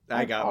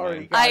I got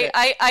mine.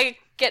 I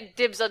get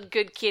dibs on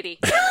good kitty.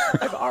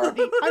 I've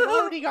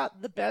already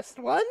got the best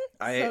one.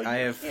 I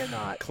have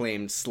cannot.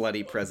 claimed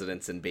slutty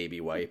presidents and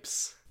baby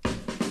wipes. When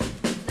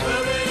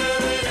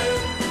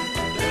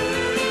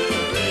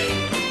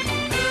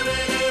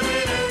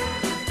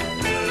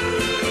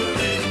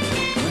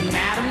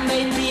Adam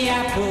made the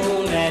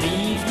apple that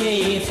Eve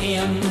gave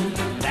him,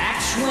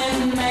 that's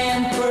when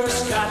man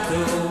first got the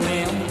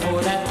whim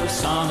for that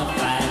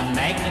personified,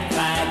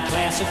 magnified,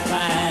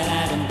 classified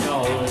item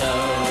called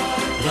love.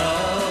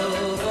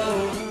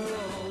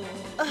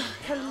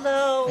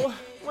 Hello.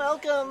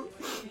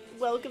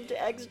 Welcome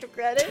to Extra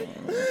Credit.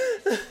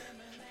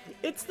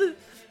 It's the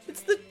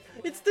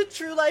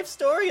true life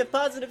story of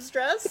positive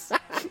stress.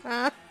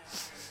 The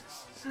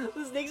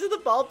snakes of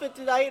the ball pit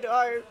tonight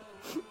are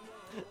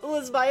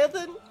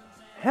Lesbiathan,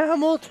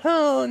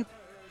 Hamilton,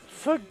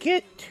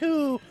 forget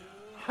to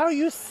how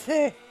you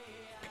say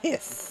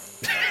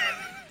piss.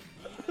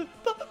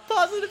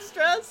 positive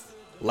stress,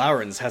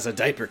 Lawrence has a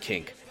diaper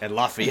kink, and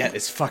Lafayette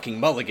is fucking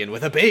Mulligan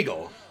with a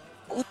bagel.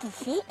 What the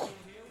fuck?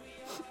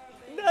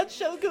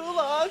 Nutshell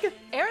Gulag.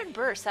 Aaron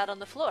Burr sat on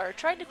the floor,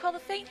 trying to quell the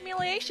faint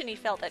humiliation he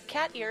felt at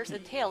cat ears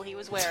and tail he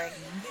was wearing.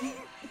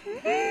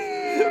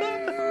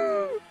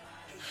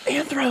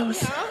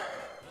 Anthros.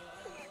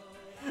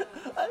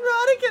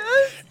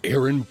 Ironicus.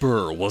 Aaron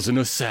Burr was an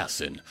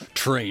assassin,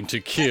 trained to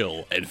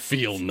kill and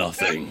feel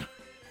nothing.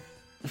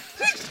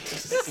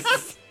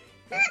 If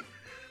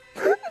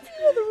you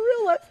know the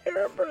real life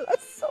Aaron Burr,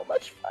 that's so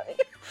much funny.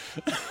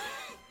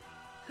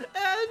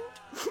 And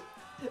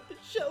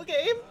show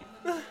game.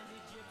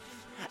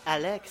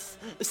 Alex,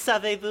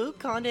 savez-vous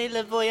quand est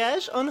le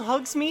voyage en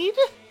Hogsmeade?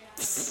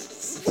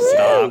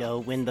 Stop. You know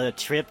when the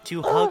trip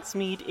to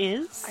Hogsmeade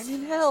is? I'm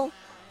in hell.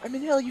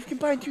 You've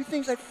combined two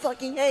things I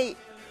fucking hate.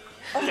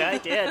 Yeah, I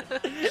did.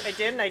 I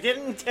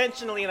didn't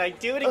intentionally, and I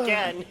do it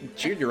again.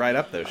 Cheered you right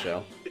up, though,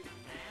 Shell.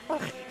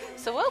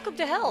 So welcome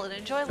to hell and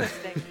enjoy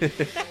listening.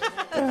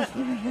 I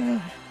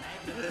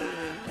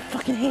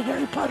fucking hate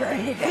Harry Potter. I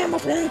hate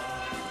Hamilton.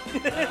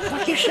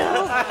 Fuck your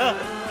show.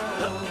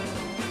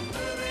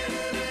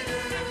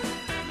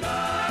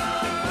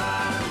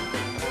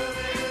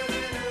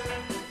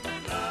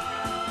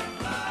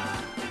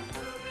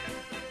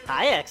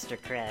 Hi, Extra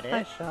Credit.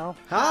 Hi, show.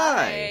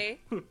 Hi!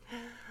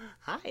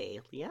 Hi.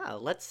 Yeah,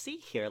 let's see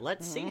here.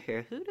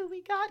 Who do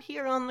we got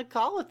here on the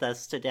call with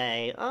us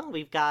today? Oh,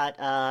 we've got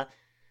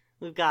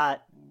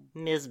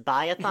Ms.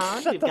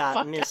 Biathon. We've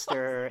got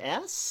Mr.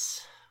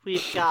 S.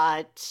 We've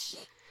got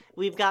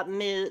Ms.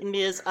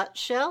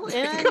 Utshell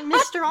and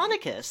Mr.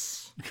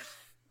 Onicus.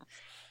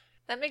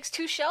 That makes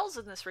 2 shells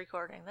in this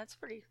recording. That's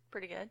pretty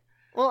good.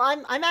 Well,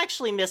 I'm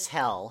actually Miss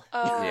Hell.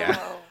 Oh,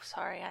 Yeah.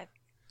 Sorry.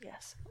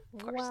 Yes,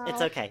 of course. Wow.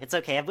 It's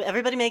okay.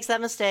 Everybody makes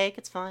that mistake.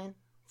 It's fine.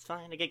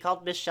 I get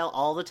called Miss Shell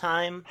all the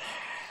time.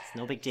 It's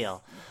no big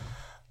deal.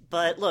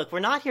 But look, we're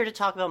not here to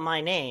talk about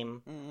my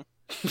name.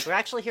 We're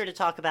actually here to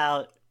talk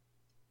about...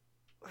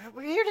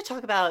 We're here to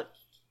talk about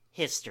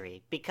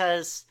history,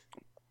 because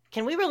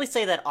can we really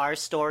say that our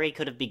story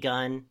could have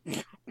begun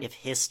if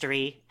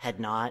history had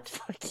not?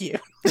 Fuck you.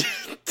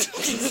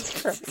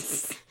 Jesus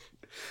Christ.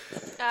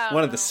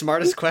 One of the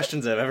smartest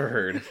questions I've ever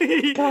heard.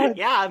 God.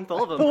 Yeah, I'm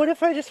full of But them. what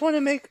if I just want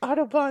to make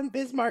Audubon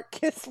Bismarck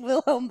kiss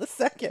Wilhelm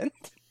II?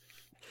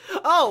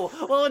 Oh,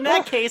 well, in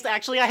that case,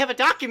 actually, I have a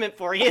document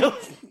for you.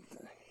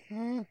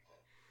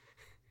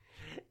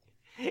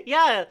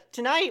 Yeah,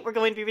 tonight we're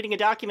going to be reading a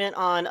document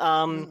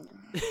on,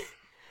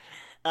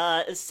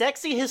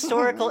 sexy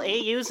historical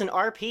AUs and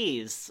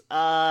RPs.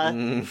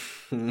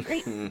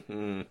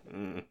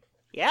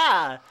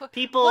 Yeah,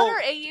 people... What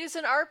are AUs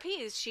and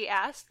RPs? She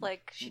asked,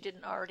 like she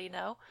didn't already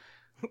know.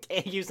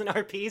 AUs and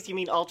RPs? You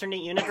mean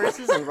alternate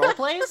universes and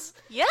roleplays?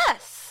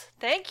 Yes!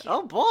 Thank you.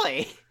 Oh,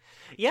 boy.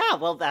 Yeah,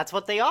 well, that's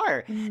what they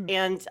are.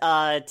 And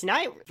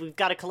tonight we've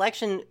got a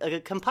collection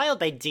compiled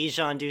by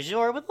Dijon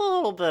Dujour with a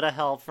little bit of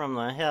help from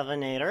the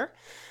Heavenator.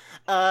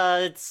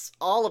 It's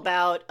all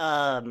about...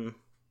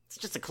 it's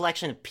just a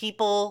collection of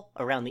people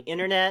around the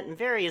internet in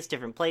various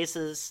different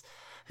places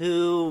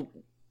who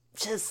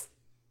just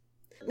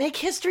make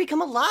history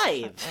come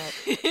alive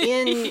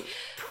in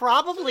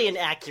probably an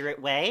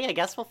accurate way. I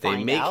guess we'll They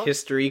find make out.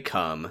 history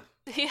come.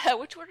 Yeah,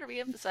 which word are we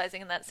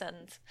emphasizing in that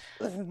sentence?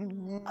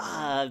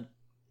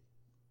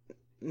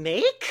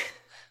 Make?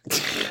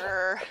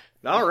 Sure.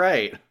 All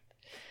right.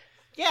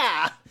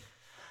 Yeah.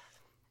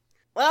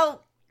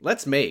 Well,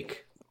 Let's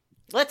make.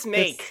 let's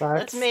make. sucks.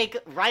 Let's make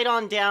right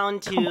on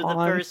down to Come the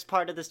on. first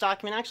part of this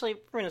document. Actually,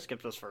 we're going to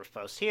skip this first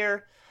post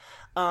here.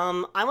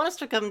 I want us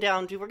to come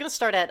down to, we're going to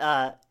start at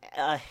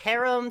a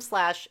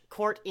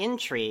harem/court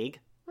intrigue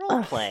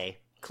roleplay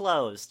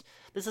closed.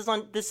 This is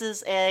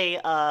a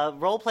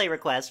roleplay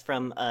request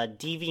from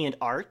Deviant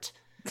Art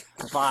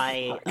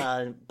by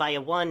a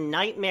one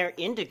Nightmare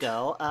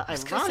Indigo. I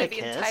was gonna say the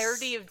Ironicus.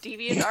 entirety of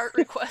Deviant Art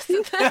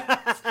requested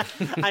that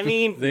I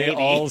mean, They maybe.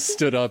 all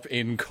stood up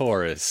in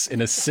chorus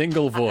in a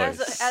single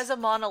voice. as a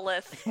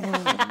monolith.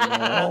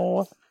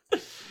 No.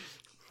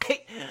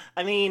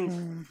 I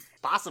mean,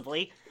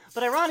 possibly.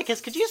 But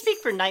Ironicus, could you speak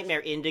for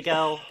Nightmare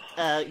Indigo?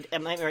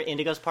 Nightmare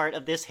Indigo's part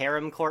of this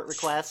harem court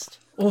request?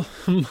 Well,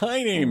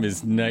 my name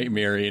is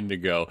Nightmare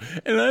Indigo,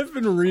 and I've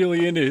been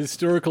really into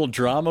historical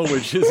drama,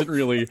 which isn't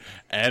really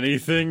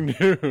anything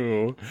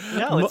new.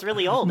 No, it's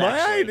really old, My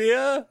actually.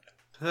 idea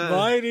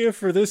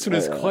for this one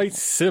is quite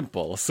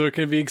simple, so it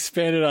can be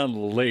expanded on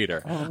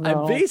later.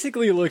 I'm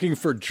basically looking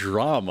for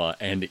drama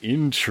and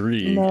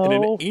intrigue in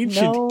an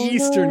ancient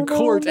Eastern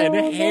court and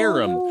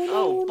harem.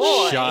 Oh,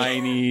 boy.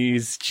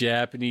 Chinese,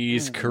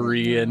 Japanese,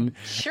 Korean,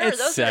 Sure,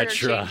 those are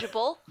etc.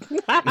 interchangeable.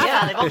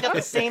 Yeah, they've all got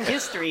the same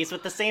histories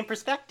with the same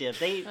perspective.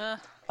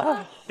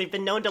 They've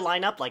been known to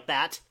line up like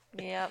that.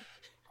 Yep.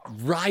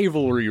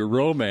 Rivalry,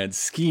 romance,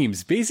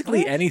 schemes,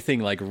 basically anything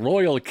like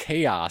royal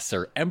chaos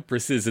or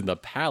empresses in the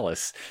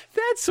palace,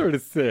 that sort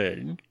of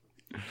thing.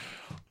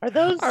 Are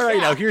those? All right,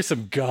 now here's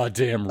some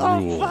goddamn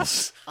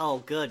rules.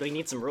 Oh, good. We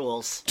need some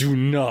rules. Do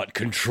not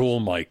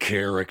control my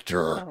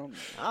character.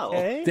 Oh.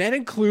 Okay. That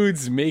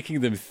includes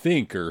making them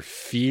think or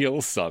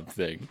feel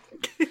something.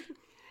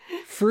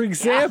 For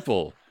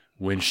example,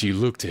 when she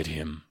looked at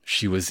him,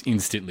 she was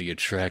instantly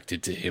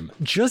attracted to him.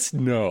 Just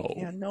know.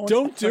 Yeah, no one's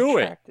Don't do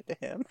it. attracted to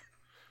him.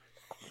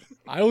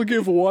 I will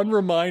give one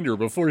reminder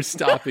before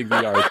stopping the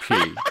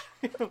RP.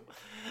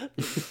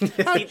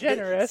 How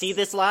generous. See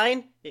this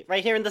line?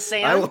 Right here in the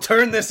sand? I will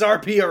turn this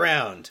RP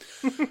around.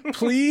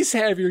 Please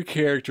have your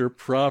character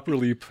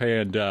properly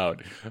panned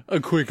out. A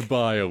quick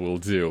bio will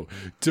do.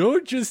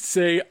 Don't just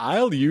say,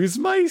 I'll use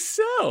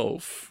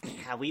myself.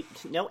 Yeah,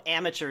 no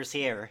amateurs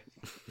here.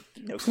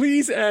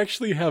 Please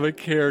actually have a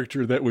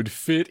character that would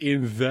fit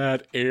in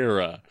that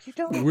era. You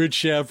don't-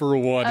 Whichever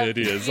one it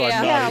is. yeah.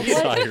 I'm not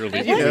Yeah, what- entirely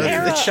what sure.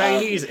 era The of-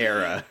 Chinese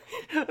era.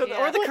 Or the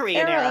What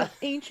Korean era era. of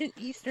ancient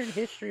Eastern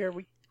history are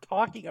we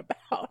talking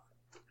about?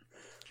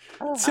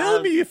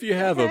 Tell me if you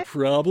have a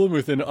problem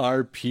with an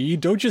RP.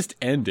 Don't just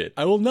end it.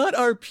 I will not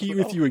RP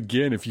with you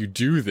again if you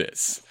do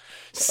this.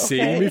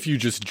 Same Okay. if you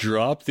just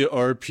drop the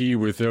RP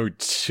without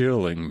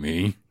telling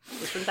me.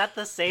 Isn't that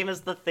the same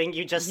as the thing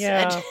you just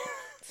Yeah. said?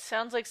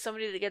 Sounds like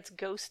somebody that gets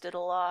ghosted a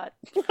lot.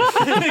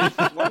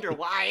 Wonder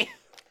why.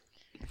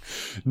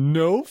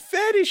 No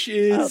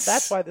fetishes. Oh,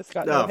 that's why this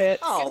got no Oh.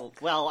 hits. Oh,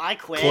 well, I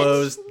quit.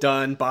 Closed,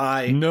 done,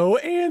 bye. No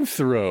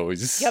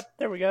anthros. Yep,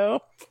 there we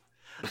go.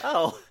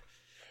 Oh.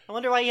 I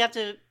wonder why you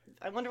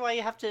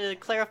have to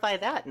clarify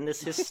that in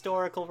this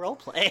historical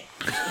roleplay.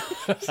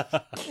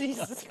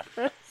 Jesus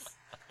Christ.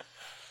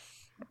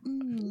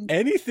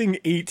 Anything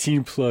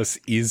 18 plus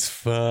is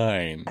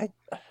fine. I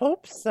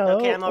hope so.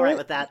 Okay, I'm alright Or-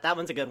 with that. That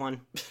one's a good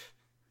one.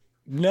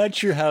 Not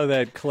sure how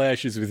that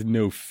clashes with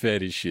no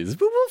fetishes,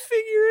 but we'll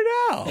figure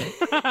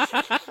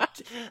it out.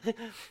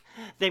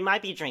 They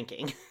might be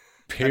drinking. I mean,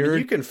 Paired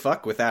you can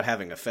fuck without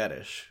having a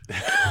fetish.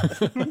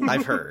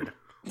 I've heard.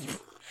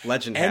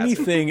 Legend has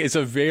anything is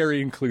a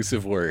very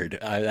inclusive word.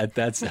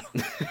 That's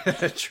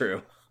it.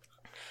 True.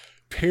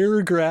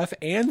 paragraph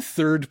and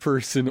third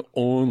person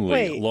only.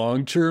 Wait.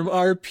 Long-term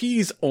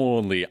RPs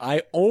only.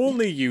 I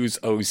only use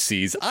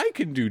OCs. I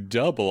can do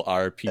double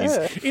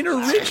RPs. In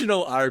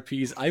original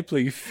RPs, I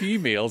play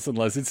females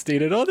unless it's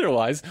stated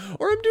otherwise,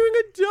 or I'm doing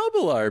a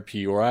double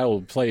RP, or I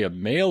will play a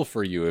male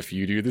for you if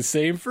you do the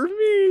same for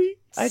me.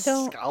 I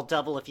don't. I'll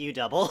double if you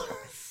double.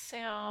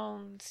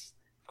 Sounds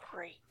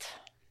great.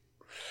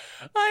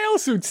 I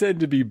also tend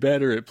to be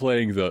better at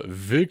playing the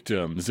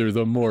victims or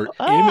the more innocent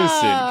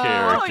Oh,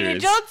 characters. you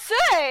don't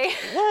say!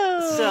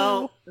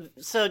 Whoa.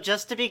 So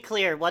just to be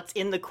clear, what's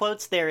in the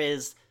quotes there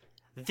is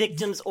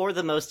victims or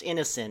the most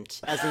innocent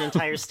as an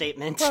entire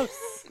statement.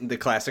 Gross. The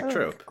classic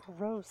trope.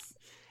 Gross.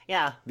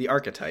 Yeah. The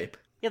archetype.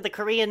 Yeah, the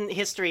Korean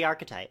history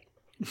archetype.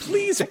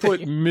 Please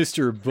put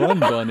Mr. Bun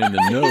Bun in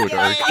the note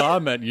or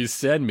comment you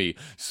send me,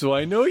 so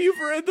I know you've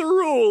read the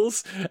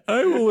rules.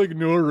 I will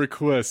ignore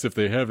requests if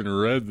they haven't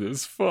read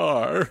this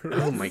far.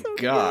 Oh my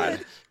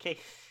god. Okay.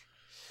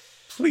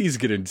 Please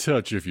get in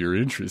touch if you're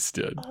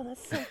interested. Oh,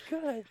 that's so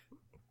good.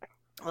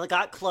 Well, it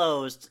got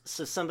closed,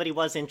 so somebody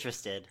was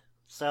interested.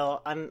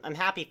 So I'm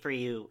happy for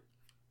you.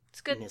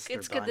 It's good. Mr.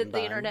 It's good Bun that the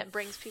Bun. internet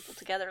brings people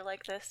together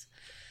like this.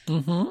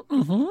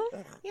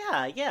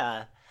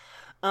 Yeah.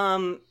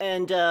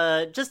 And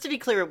just to be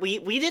clear,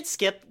 we did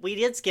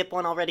skip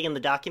one already in the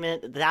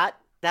document. That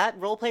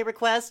roleplay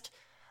request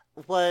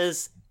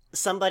was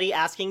somebody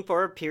asking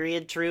for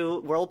period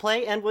true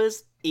roleplay and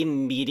was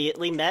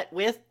immediately met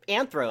with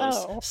anthros.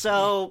 Oh.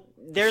 So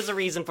there's a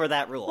reason for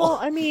that rule. Well,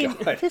 I mean,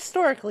 God.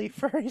 historically,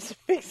 furries have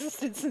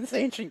existed since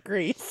ancient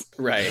Greece.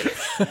 Right.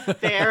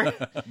 Fair.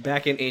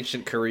 Back in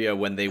ancient Korea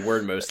when they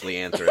were mostly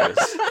anthros.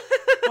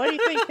 What do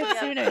you think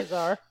kitsunes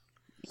are?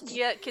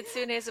 Yeah,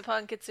 kitsunes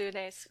upon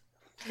kitsunes.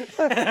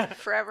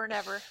 Forever and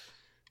ever.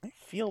 I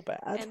feel bad.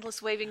 Endless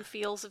waving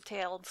fields of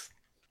tails.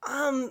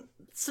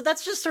 So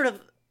that's just sort of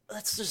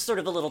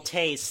a little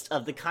taste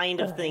of the kind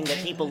of thing that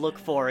people look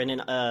for in an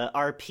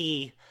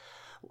RP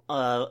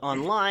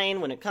online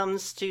when it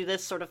comes to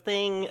this sort of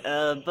thing.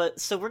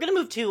 But so we're gonna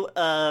move to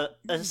a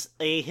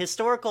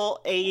historical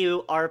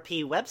AU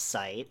RP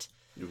website,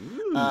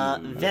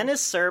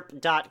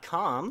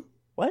 VeniceSerp.com.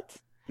 What?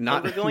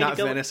 Not We're going to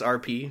go- Venice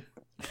RP.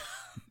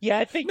 Yeah,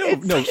 I think No,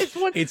 it's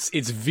one. it's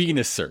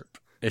Venuserp.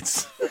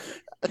 It's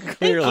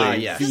clearly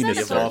Yes, Isn't the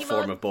that a Venuserp. evolved Pokemon?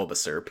 form of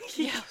Bulbasaur.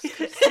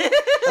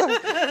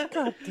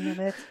 God damn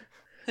it!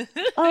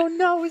 Oh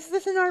no, is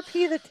this an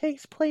RP that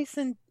takes place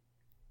in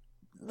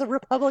the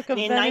Republic of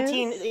In Venice?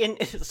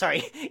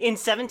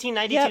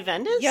 1792 Yep,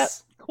 Venice? Yep,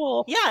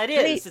 cool. Yeah, it is.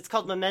 Great. It's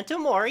called Memento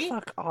Mori.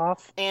 Fuck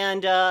off.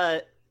 And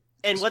as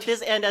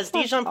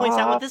Dijon points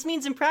out, what this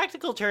means in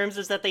practical terms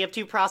is that they have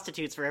 2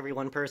 prostitutes for every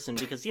 1 person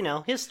because,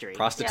 history.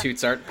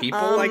 Prostitutes aren't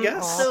people, I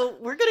guess. So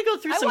we're gonna go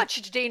through I some.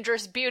 watched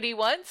Dangerous Beauty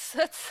once.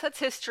 That's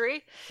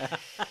history.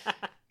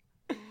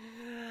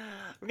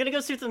 We're gonna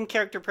go through some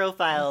character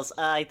profiles.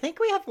 I think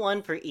we have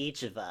one for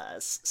each of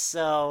us.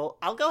 So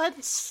I'll go ahead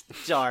and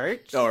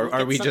start. Oh, We'll are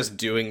get we some- just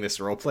doing this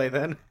roleplay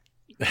then?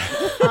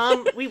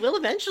 We will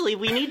eventually.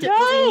 We need to.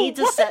 No, we need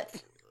to what?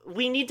 set.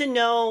 We need to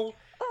know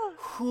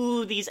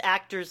who these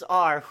actors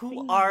are.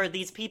 Who are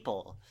these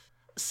people?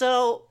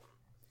 So,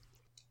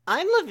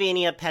 I'm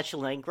Lavinia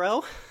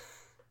Petulengro.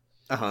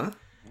 Uh-huh.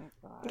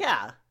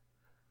 Yeah.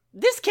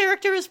 This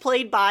character is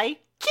played by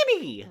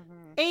Kimmy,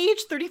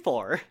 age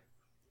 34.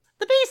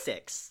 The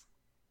basics.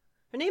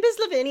 Her name is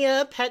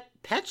Lavinia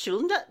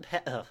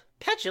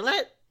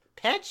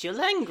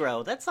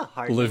Petulengro. That's a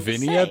hard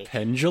Lavinia name to say.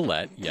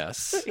 Pendulette,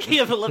 yes.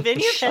 Yeah, but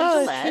Lavinia Oh,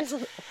 Pendulette.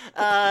 she's-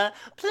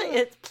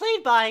 It's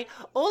played by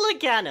Ola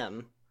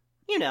Ganem.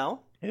 You know,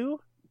 Who?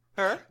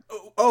 her.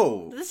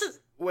 Oh, This is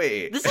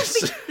wait. This is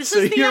the- this so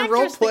is the you're actress that you're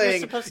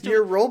role-playing. supposed to-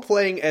 You're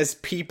role-playing as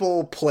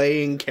people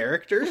playing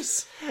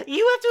characters?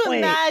 you have to Wait.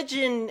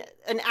 imagine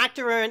an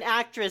actor or an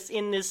actress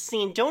in this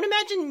scene. Don't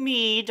imagine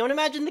me. Don't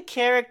imagine the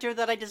character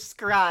that I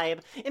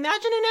describe.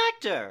 Imagine an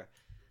actor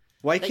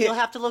Why that you'll can't...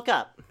 have to look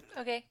up.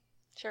 Okay,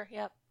 sure,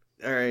 yep.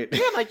 All right.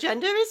 Yeah, my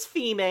gender is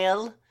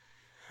female.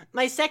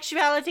 My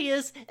sexuality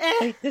is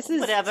Wait, this is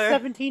whatever.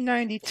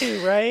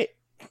 1792, right?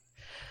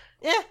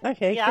 Yeah.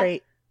 Okay, Yeah.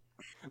 great.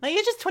 My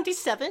age is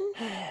 27.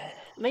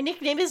 My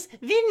nickname is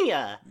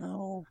Vinya.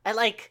 No. I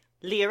like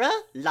lyra,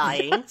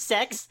 lying,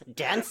 sex,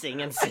 dancing,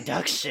 and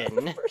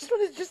seduction. First one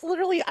is just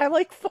literally, I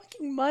like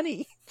fucking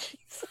money.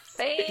 Jesus.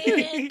 Makes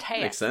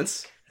Fantastic.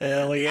 sense.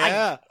 Hell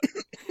yeah.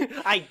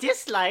 I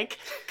dislike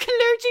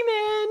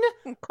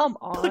clergymen, Come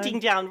on. putting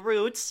down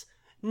roots,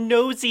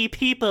 nosy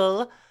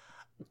people,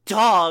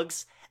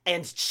 dogs,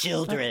 and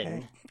children.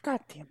 Okay. God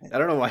damn it. I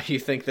don't know why you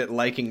think that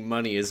liking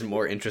money is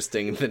more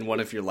interesting than one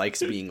of your likes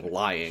being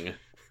lying.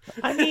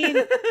 I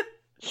mean,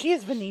 she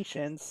is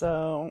Venetian,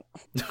 so.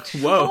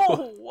 Whoa.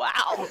 Oh,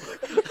 wow.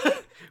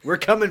 We're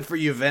coming for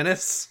you,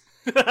 Venice.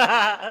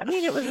 I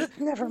mean, it was.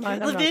 Never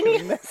mind, I'm not Lavinia-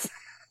 doing this.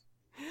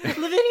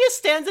 Lavinia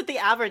stands at the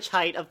average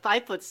height of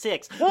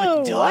 5'6" Whoa,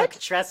 with dark what?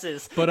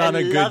 tresses. But on and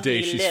a good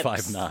lovely day, she's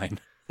lips. 5'9".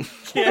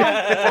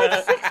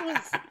 5'6"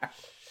 was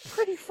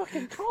pretty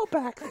fucking tall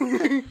back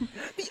then.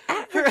 The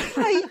average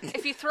height.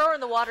 If you throw her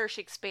in the water,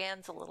 she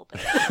expands a little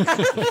bit.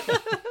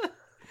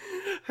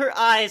 Her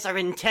eyes are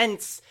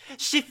intense,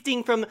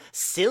 shifting from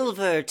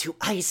silver to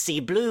icy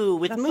blue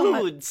with That's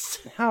not- moods.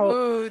 How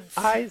Moods.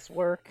 eyes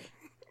work.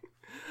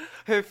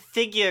 Her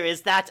figure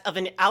is that of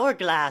an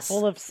hourglass.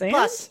 Full of sand?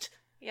 Bust,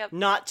 Yep.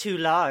 not too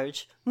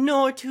large,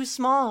 nor too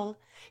small.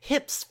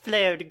 Hips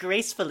flared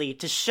gracefully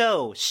to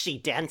show she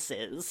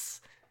dances.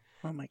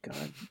 Oh my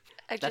god.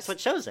 That's what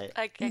shows it.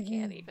 I can't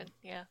even.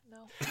 Yeah,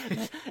 no.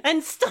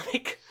 And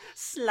stomach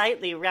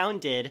slightly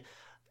rounded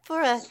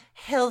for a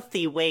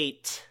healthy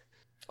weight.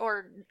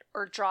 Or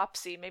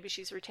dropsy. Maybe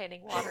she's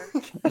retaining water.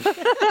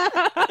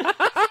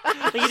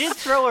 But you did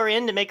throw her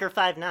in to make her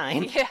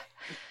 5'9". Yeah.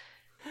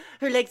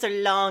 Her legs are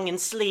long and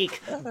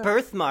sleek,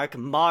 birthmark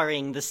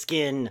marring the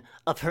skin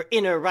of her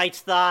inner right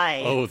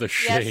thigh. Oh, the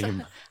Yes,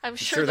 shame. I'm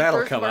Sure sure the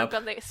that'll come birthmark up.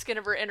 on the skin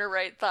of her inner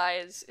right thigh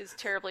is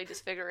terribly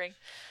disfiguring.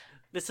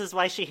 This is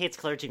why she hates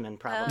clergymen,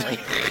 probably.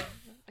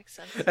 Makes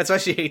sense. That's why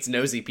she hates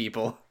nosy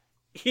people.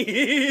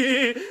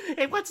 Hey,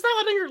 what's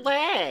that on your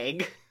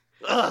leg?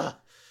 Ugh.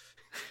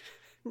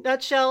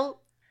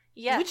 Nutshell,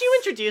 Yes. would you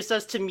introduce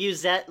us to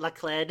Musette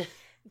Laclede?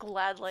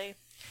 Gladly.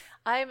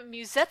 I'm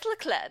Musette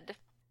Lecled.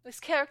 This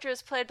character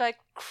is played by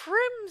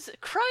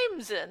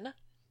Crimson,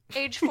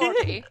 age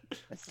 40.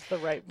 This is the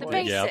right The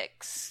voice. Yep.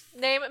 basics.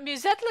 Name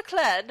Musette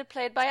Lecled,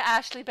 played by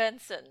Ashley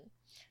Benson.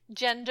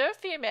 Gender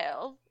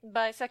female.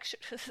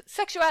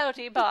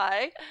 Sexuality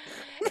bi.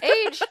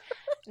 Age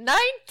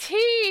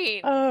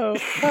 19. Oh,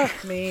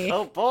 fuck me.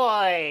 Oh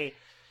boy!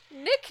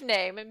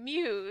 Nickname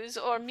Muse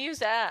or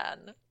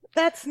Musanne.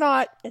 That's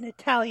not an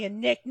Italian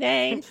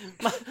nickname.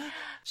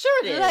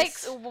 Sure it is.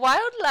 Likes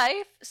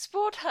wildlife,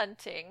 sport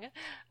hunting,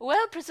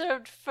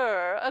 well-preserved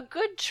fur, a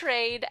good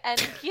trade, and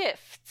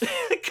gifts.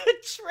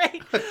 Good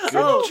trade.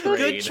 trade.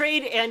 Good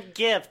trade and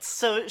gifts.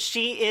 So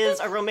she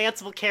is a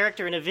romanceable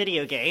character in a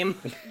video game.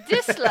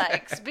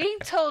 Dislikes being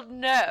told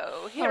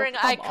no, hearing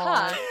I come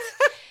on. can't,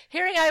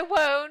 hearing I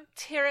won't,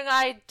 hearing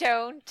I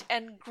don't,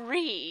 and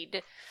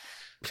greed.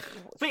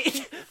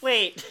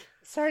 Wait.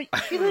 Sorry,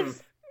 she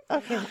lives.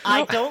 Okay.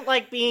 I don't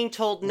like being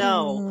told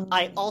no.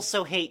 I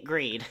also hate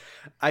greed.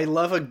 I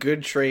love a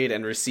good trade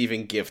and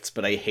receiving gifts,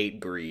 but I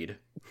hate greed.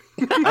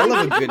 I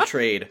love a good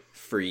trade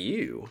for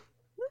you.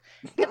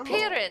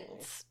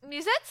 Appearance.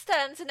 Musette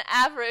stands an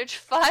average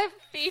 5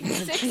 feet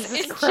 6 Jesus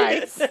inches.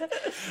 Christ.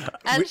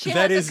 And she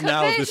That has is a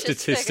now the curvaceous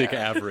statistic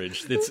figure.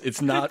 average.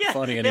 It's not Yeah,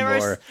 funny there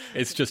anymore. was-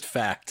 It's just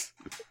fact.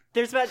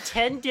 There's about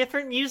 10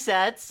 different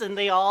musettes, and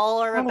they all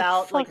are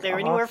about, like, fuck they're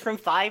anywhere off. from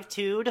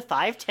 5'2" to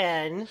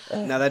 5'10".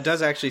 Now that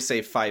does actually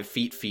say 5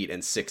 feet,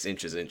 and 6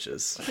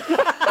 inches.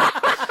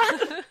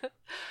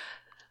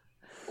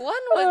 One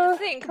would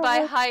think by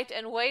height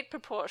and weight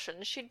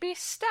proportions she'd be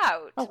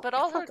stout, but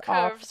all her fuck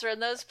off. curves are in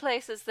those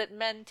places that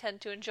men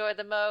tend to enjoy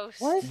the most.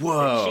 What?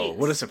 Whoa, Cheeks.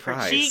 what a Her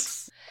surprise!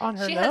 cheeks. On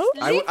her She has nose?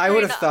 leaf I would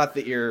green have thought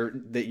that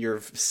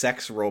your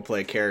sex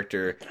roleplay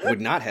character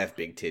would not have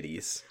big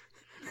titties.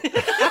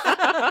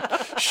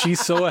 She's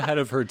so ahead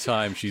of her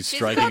time. She's She's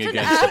striking got an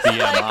against ass like a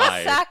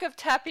BMI. sack of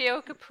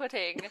tapioca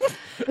pudding.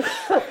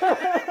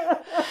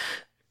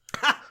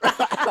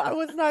 I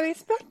was not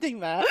expecting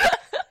that.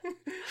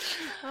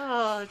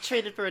 Oh,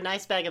 traded for a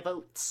nice bag of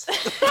oats.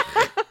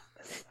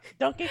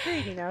 Don't get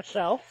greedy now,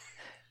 Shell.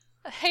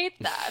 I hate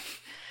that.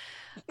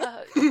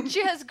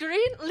 She has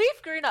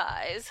leaf green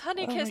eyes,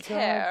 honey-kissed God.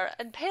 hair,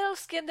 and pale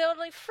skin that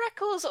only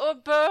freckles or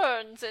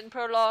burns in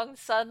prolonged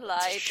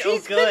sunlight.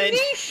 She's good.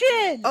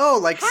 Venetian! Oh,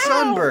 like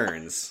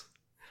sunburns!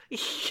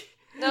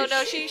 No,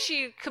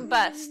 she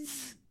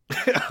combusts.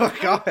 Oh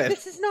god!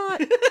 This is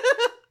not.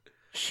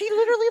 She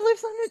literally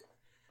lives on it.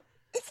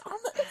 It's in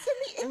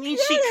the. I mean,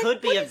 she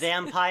could be a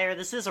vampire.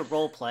 This is a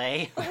role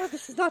play. Oh,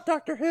 this is not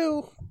Doctor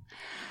Who.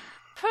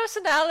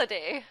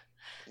 Personality.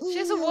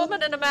 She's a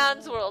woman in a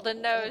man's world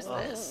and knows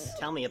this.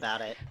 Tell me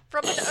about it.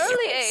 From an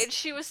early age,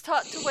 she was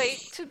taught to wait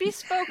to be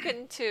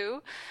spoken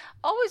to.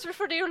 Always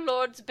refer to your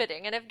lord's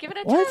bidding, and if given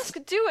a What? task,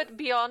 do it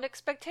beyond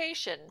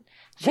expectation.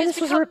 She has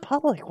Venice was a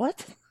republic.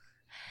 What?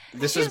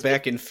 This is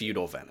back in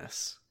feudal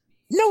Venice.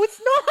 No,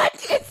 it's not.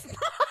 It's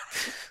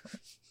not.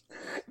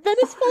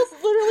 Venice falls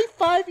literally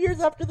 5 years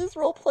after this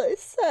roleplay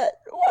set.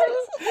 Why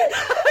is it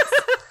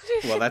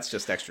like Well, that's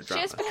just extra She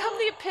drama. has become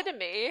the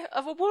epitome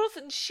of a wolf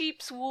in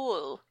sheep's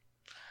wool.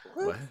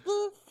 what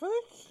the fuck?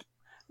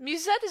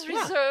 Musette is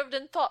reserved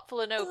and thoughtful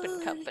in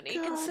open company,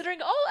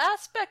 considering all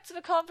aspects of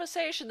a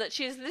conversation that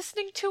she is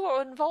listening to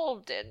or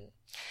involved in.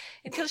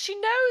 Until she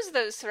knows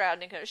those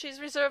surrounding her, she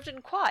is reserved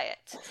and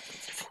quiet.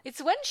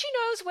 It's when she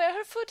knows where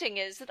her footing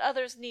is that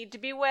others need to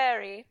be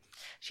wary.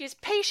 She is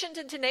patient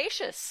and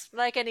tenacious.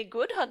 Like any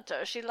good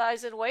hunter, she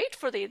lies in wait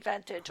for the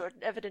advantage or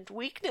evident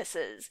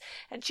weaknesses,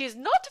 and she is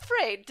not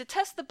afraid to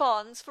test the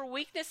bonds for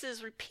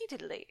weaknesses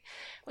repeatedly.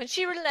 When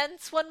she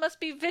relents, one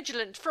must be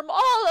vigilant from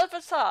all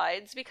other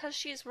sides, because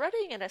she is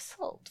readying an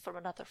assault from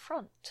another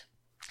front.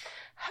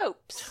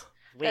 Hopes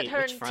Wait, that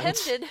her which front?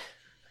 intended...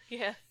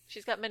 Yeah,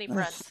 she's got many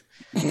fronts.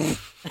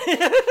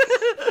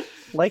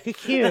 Like a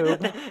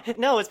cube.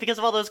 No, it's because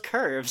of all those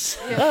curves.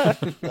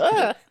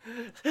 Ugh.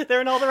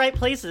 They're in all the right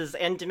places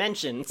and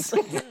dimensions.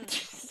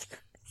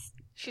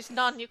 She's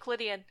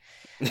non-Euclidean.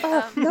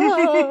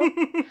 No.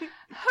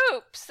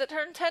 Hopes that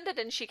her intended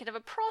and she can have a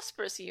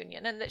prosperous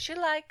union and that she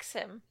likes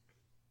him.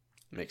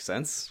 Makes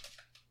sense.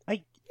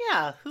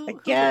 Yeah, who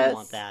wouldn't guess.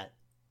 want that?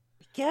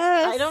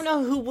 Yes. I don't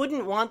know who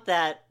wouldn't want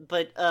that,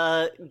 but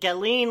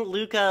Galine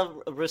Luca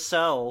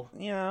Rousseau,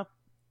 Yeah.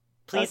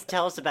 please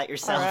tell us about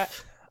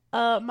yourself.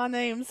 My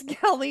name's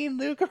Galene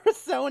Luca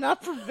Rousseau, and I'm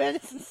from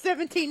Venice in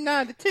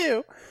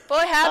 1792. Boy,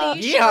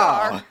 howdy, you sure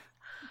are.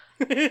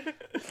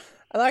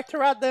 I like to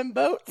ride them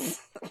boats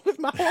with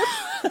my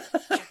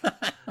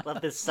horse.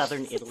 Love this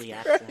southern Italy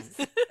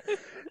accent.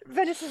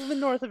 Venice is in the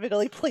north of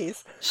Italy,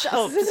 please.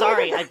 Oh,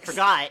 sorry, I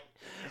forgot.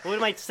 What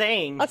am I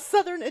saying? A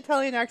southern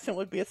Italian accent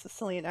would be a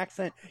Sicilian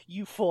accent,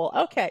 you fool.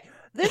 Okay,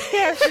 this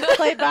character is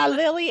played by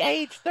Lily,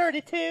 age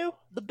 32.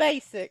 The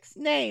basics.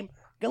 Name,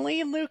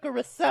 Galene Luca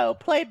Rousseau,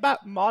 played by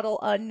model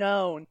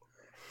unknown.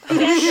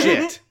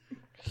 Shit.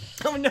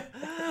 Oh no!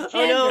 Oh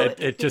no!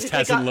 It just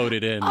hasn't got-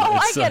 loaded in. Oh,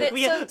 It's, I get it.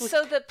 we-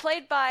 So the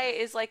played by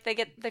is like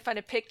they find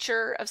a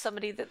picture of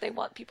somebody that they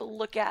want people to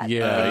look at.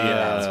 Yeah, and yeah.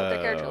 That's what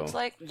their character looks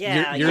like.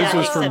 Yeah, Yours yeah,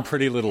 was from except-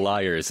 Pretty Little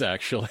Liars,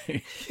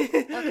 actually.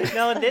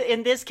 No,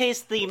 in this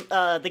case,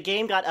 the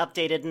game got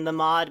updated and the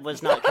mod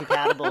was not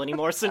compatible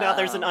anymore. So now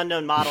there's an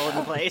unknown model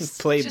in place.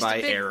 Played Just by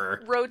a big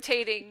error.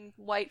 rotating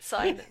white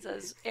sign that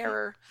says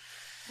error.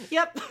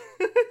 Yep.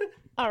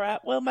 Alright,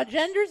 well, my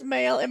gender's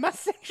male and my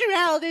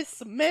sexuality is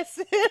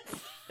submissive.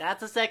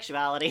 That's a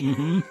sexuality.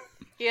 Mm-hmm.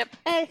 Yep.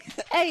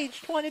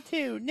 Age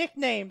 22.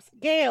 Nicknames,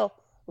 Gale,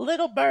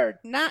 Little Bird,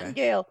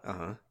 Nightingale,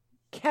 Uh-huh.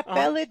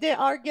 Capella de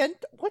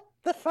Argent. What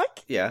the fuck?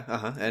 Yeah,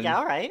 uh-huh. And, Yeah,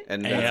 all right.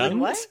 And,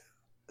 And? What?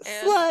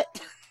 And- Slut.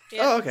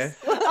 yeah. Oh, okay.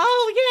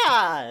 Oh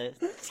yeah.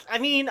 I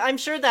mean, I'm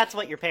sure that's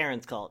what your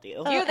parents called you.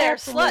 You there,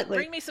 slut? Absolutely.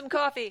 Bring me some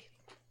coffee.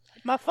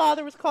 My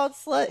father was called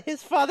Slut.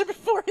 His father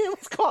before him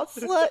was called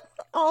Slut.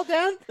 All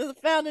down to the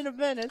founding of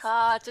Venice.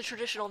 Ah, it's a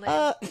traditional name.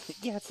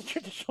 Yeah, it's a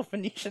traditional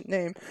Venetian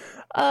name.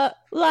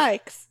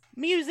 Likes,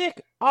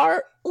 music,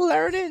 art,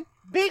 learning,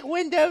 big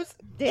windows,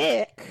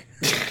 dick.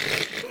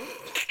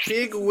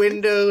 Big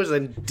windows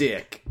and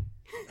dick.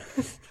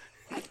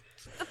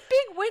 The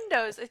big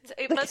windows.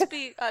 It must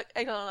be. I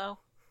don't know.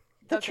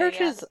 The Okay,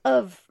 churches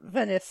of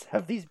Venice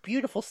have these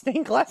beautiful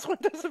stained glass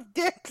windows of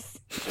dicks.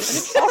 And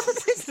it's all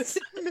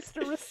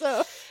Mr.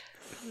 Rousseau.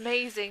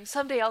 Amazing.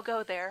 Someday I'll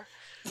go there.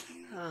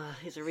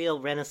 He's a real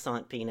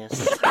Renaissance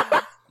penis.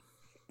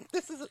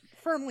 This is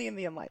firmly in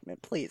the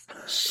Enlightenment, please.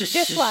 Shush,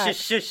 Dislike. shush,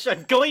 shush, shush.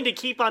 I'm going to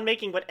keep on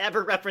making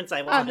whatever reference I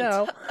I want.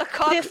 know. A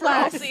cock for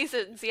all Dislikes.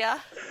 seasons, yeah?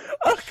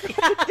 Oh,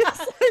 God,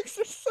 dislikes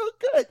are so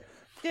good.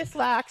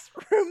 Dislikes,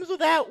 rooms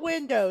without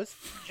windows,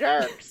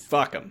 jerks,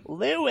 Fuck him.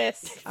 Lewis.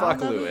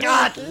 Fuck Lewis.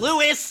 God,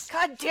 Lewis!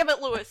 God damn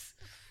it, Lewis.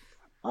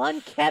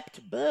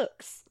 Unkept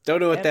books. Don't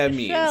know what that Empty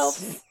means.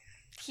 shelves.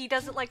 He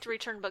doesn't like to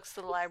return books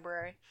to the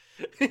library.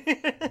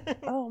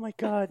 Oh my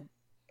God.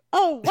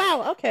 Oh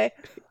wow. Okay.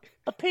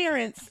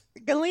 Appearance.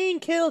 Galeen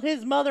killed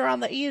his mother on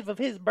the eve of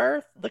his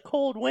birth. The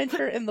cold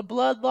winter and the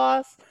blood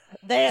loss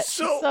that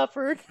she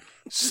suffered.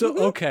 So,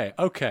 okay.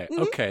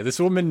 This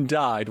woman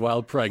died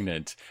while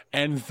pregnant,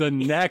 and the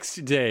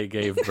next day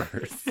gave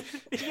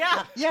birth.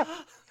 Yeah. Yeah.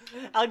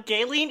 On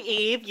Galen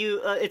Eve,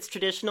 it's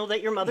traditional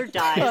that your mother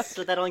dies,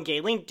 so that on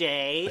Galen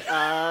Day,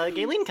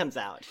 Galen comes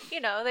out. You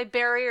know, they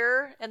bury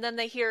her, and then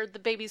they hear the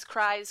baby's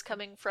cries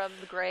coming from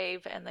the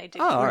grave, and they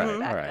dig Oh, all her right,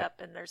 back all right. up,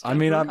 and there's. I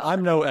mean, baby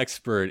I'm no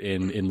expert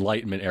in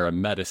Enlightenment era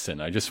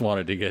medicine. I just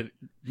wanted to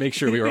make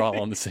sure we were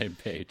all on the same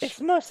page. It's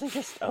mostly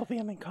just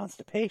opium and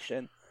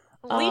constipation.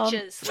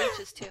 leeches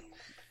too.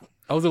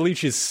 Oh, the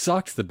leeches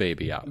sucked the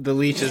baby out. The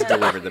leeches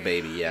delivered the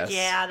baby, yes.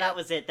 Yeah, that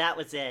was it.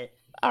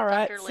 All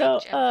right. Dr. So,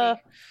 Lynch, MD.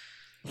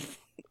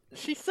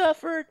 she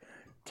suffered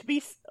to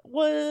be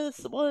was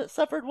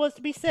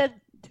to be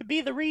said to be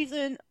the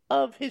reason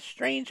of his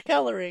strange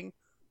coloring.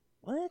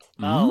 What?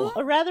 Oh.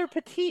 A rather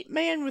petite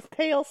man with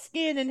pale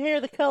skin and hair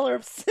the color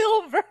of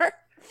silver.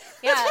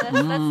 Yeah,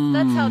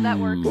 that's how that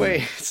works.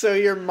 Wait, so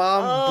your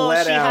mom Oh,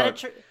 bled she had a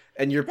out,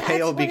 and you're That's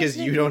pale what because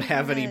his you don't nickname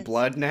have any is.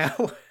 blood now?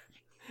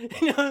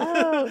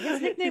 Oh,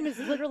 his nickname is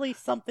literally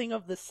something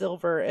of the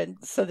silver, and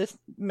so this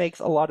makes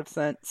a lot of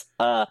sense.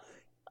 I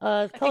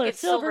Color think it's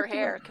silver silver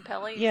hair,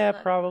 Capelli. Yeah, isn't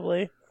it?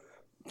 probably.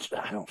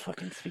 I don't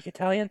fucking speak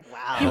Italian.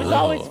 Wow. He was Hello.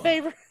 always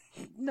favored.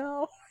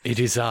 No. It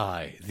is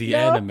I, the No.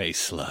 anime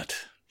slut.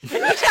 I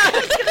was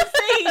gonna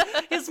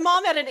say his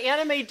mom had an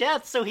anime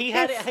death, so he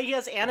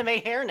has anime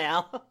hair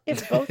now.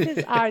 If both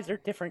his eyes are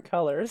different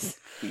colors,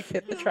 you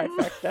hit the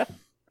trifecta.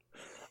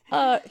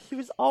 He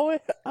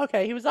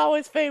was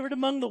always favored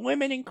among the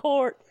women in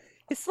court.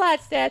 His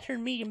slight stature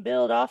and medium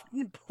build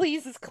often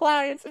pleases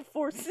clients and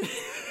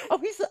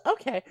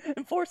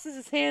enforces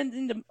his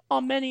hand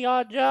on many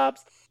odd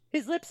jobs.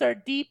 His lips are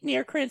deep,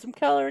 near crimson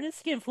color, and his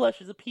skin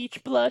flushes a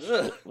peach blush.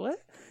 What?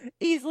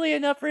 Easily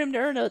enough for him to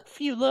earn a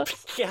few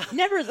looks. Yeah.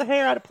 Never is a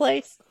hair out of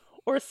place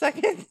or a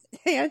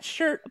second-hand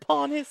shirt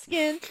upon his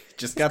skin.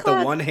 Just got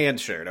the one hand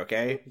shirt,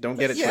 okay? Don't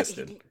get it Yeah.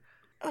 twisted.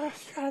 Oh,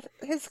 God.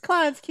 His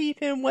clients keep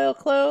him well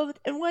clothed,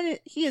 and when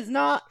he is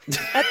not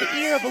at the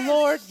ear of a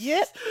lord,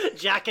 yet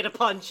Jacket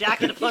upon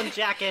jacket upon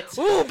jacket.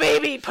 Ooh,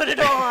 baby, put it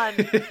on.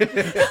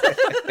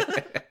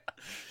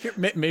 Here,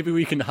 maybe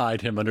we can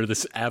hide him under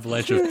this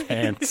avalanche of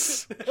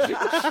pants.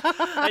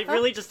 I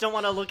really just don't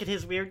want to look at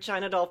his weird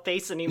China doll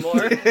face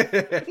anymore.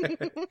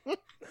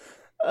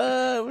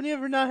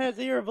 whenever not has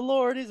the ear of a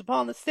lord, is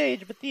upon the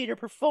stage of a theater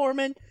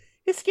performing.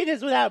 His skin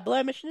is without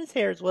blemish, and his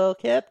hair is well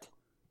kept.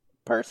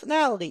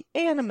 Personality,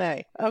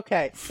 anime.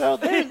 Okay, so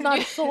there's not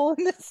a soul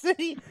in this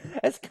city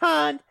as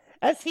kind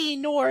as he,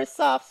 nor as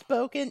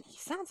soft-spoken. He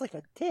sounds like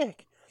a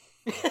dick.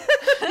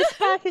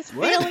 Despite his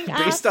failing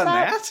What? Based on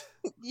eyesight-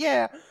 that?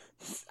 Yeah.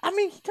 I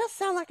mean, he does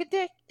sound like a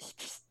dick. He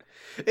just...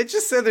 It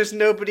just said there's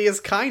nobody as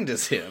kind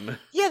as him.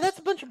 Yeah, that's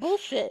a bunch of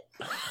bullshit.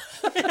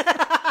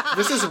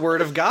 This is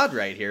word of God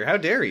right here. How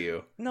dare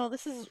you? No,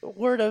 this is a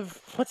word of...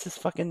 What's his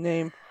fucking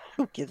name?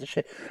 Who gives a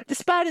shit?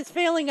 Despite his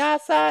failing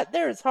eyesight,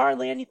 there is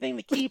hardly anything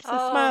that keeps his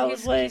smile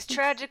away. He's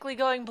tragically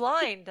going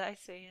blind, I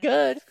see.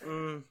 Good.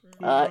 Mm.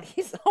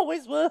 He's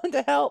always willing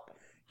to help.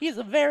 He's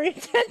a very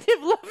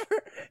attentive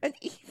lover and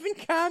even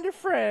kinder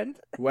friend.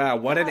 Wow,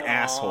 what an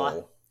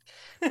asshole.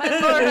 My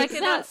lord, I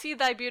cannot see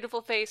thy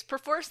beautiful face.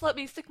 Perforce let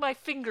me stick my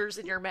fingers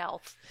in your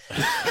mouth.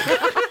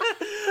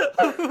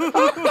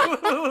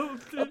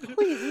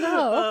 Please,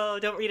 no. Oh,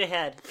 don't read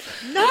ahead.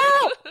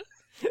 No!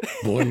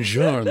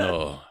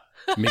 Buongiorno.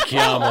 Mi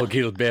chiamo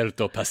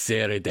Gilberto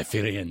Passere de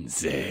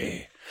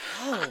Firenze.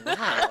 Oh,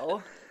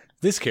 wow.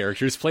 This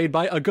character is played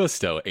by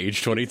Augusto,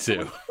 age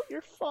 22.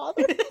 Your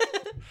father?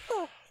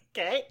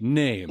 Okay.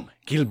 Name,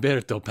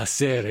 Gilberto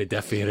Passere da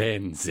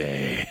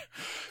Firenze.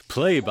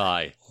 Play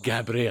by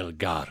Gabriel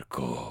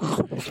Garco.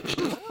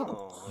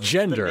 Oh,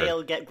 Gender, the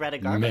male get Greta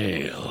Garbo.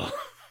 male.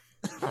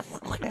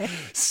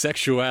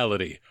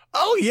 Sexuality,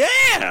 oh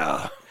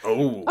yeah!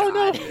 Oh, Oh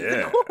no, yeah.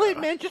 the Kool-Aid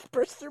man just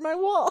burst through my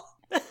wall.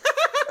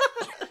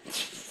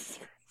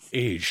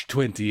 Age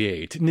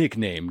 28,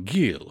 nickname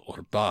Gil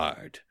or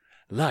Bard.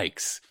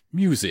 Likes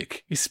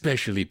music,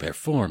 especially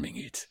performing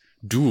it.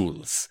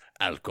 Duels,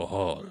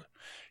 alcohol.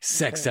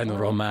 Sex and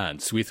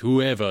romance with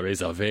whoever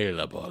is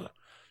available.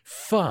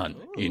 Fun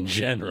in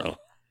general.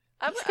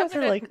 I'm These guys are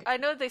gonna, like- I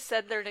know they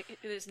said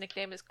his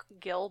nickname is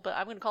Gil, but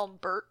I'm going to call him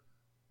Bert.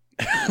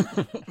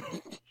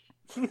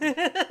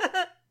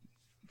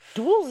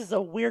 Duels is a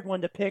weird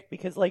one to pick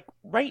because, like,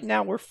 right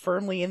now we're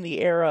firmly in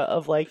the era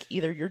of, like,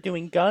 either you're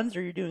doing guns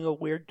or you're doing a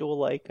weird duel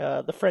like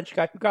the French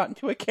guy who got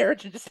into a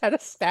carriage and just had a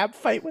stab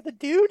fight with a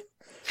dude.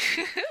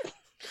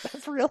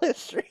 That's real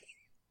history.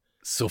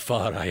 So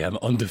far, I am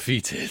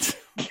undefeated.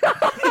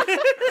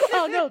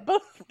 Oh, no,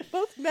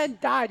 both men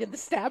died in the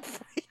stab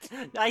fight.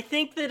 I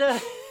think that,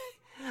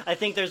 I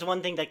think there's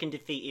one thing that can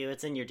defeat you.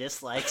 It's in your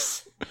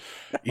dislikes.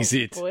 Is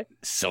it boy.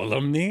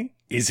 solemnity?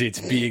 Is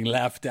it being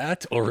laughed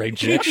at or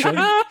rejection?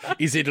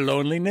 Is it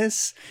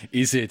loneliness?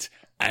 Is it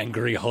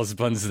angry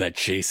husbands that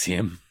chase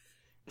him?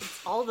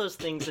 All those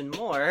things and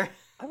more.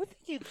 I would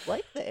think you'd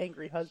like the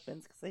angry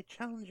husbands because they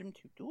challenge him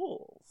to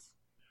duels.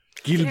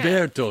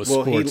 Gilberto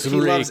Well, sports he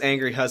loves rake.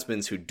 angry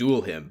husbands who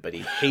duel him, but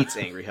he hates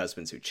angry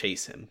husbands who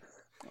chase him.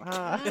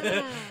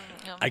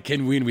 I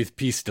can win with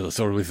pistols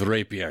or with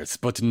rapiers,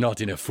 but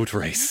not in a foot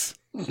race.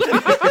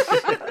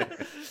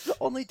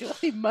 Only duel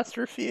he must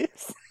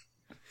refuse.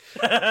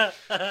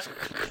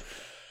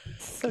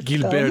 So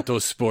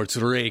Gilberto sports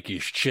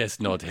rakish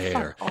chestnut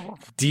hair,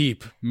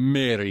 deep,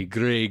 merry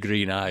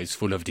gray-green eyes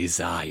full of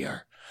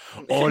desire,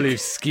 olive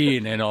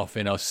skin and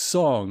often a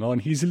song on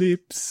his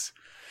lips.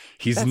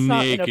 His That's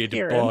not an naked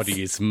appearance.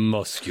 body is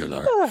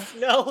muscular.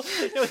 No,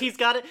 he's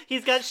got it.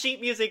 He's got sheet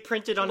music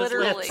printed on his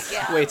Literally, lips.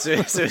 yeah. Wait, so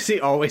is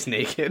he always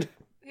naked?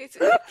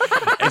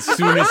 As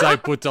soon as I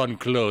put on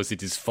clothes,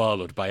 it is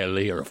followed by a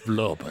layer of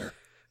blubber.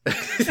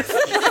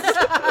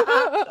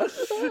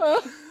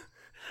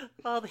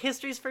 The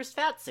history's first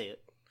fat suit.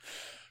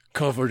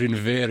 Covered in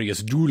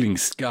various dueling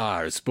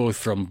scars, both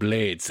from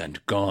blades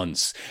and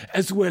guns,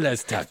 as well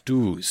as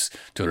tattoos,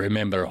 to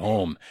remember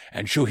home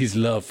and show his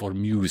love for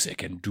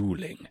music and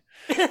dueling.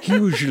 He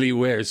usually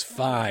wears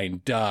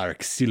fine,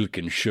 dark,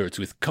 silken shirts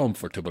with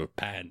comfortable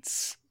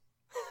pants.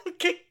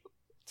 Okay.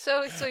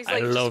 So he's like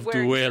I just love to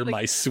wearing, wear like,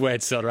 my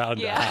sweats around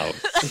the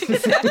house.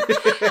 Exactly.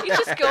 He's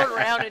just going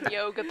around in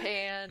yoga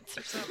pants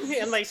or something.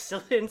 And my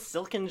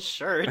silken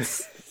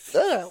shirts.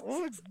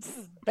 Ugh, this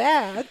is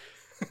bad.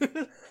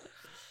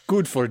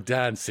 Good for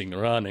dancing,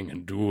 running,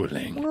 and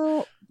dueling.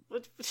 Well,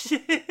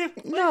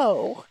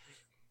 no.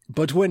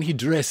 But when he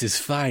dresses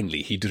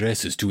finely, he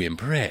dresses to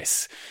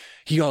impress.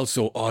 He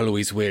also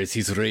always wears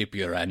his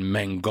rapier and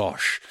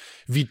mangoche,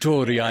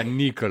 Vittoria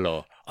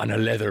Nicolo, on a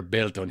leather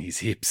belt on his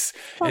hips,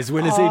 as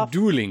well as a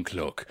dueling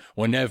cloak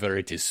whenever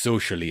it is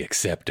socially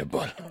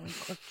acceptable.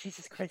 Oh,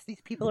 Jesus Christ, these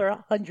people are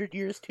 100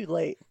 years too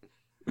late.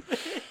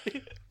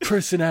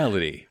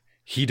 Personality.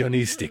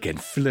 Hedonistic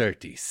and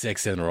flirty,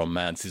 sex and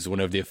romance is one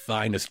of the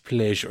finest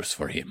pleasures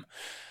for him.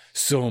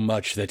 So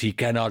much that he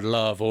cannot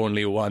love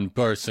only one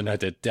person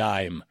at a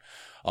time.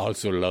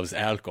 Also loves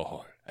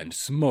alcohol and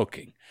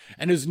smoking,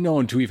 and is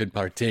known to even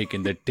partake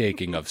in the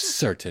taking of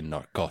certain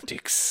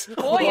narcotics.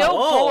 Boy,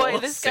 oh boy,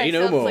 this say guy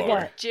no sounds like more.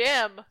 a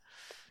gem.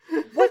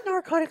 What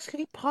narcotics could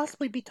he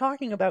possibly be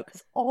talking about?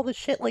 Because all the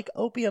shit like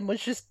opium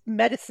was just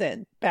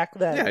medicine back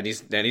then. Yeah, and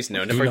he's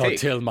known to Do not partake.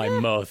 tell my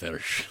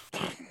mother.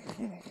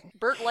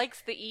 Bert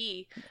likes the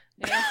E.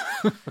 Yeah,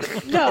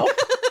 No.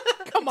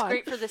 Come on.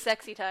 great for the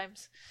sexy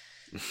times.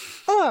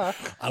 Ugh.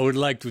 I would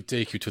like to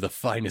take you to the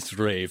finest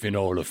rave in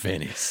all of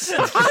Venice.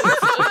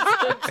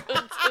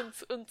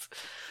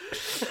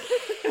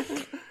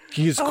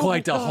 He is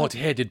quite a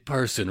hot-headed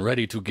person,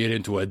 ready to get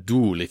into a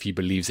duel if he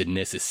believes it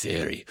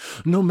necessary,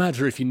 no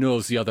matter if he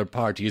knows the other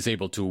party is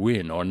able to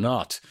win or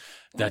not.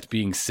 That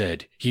being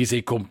said, he is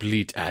a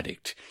complete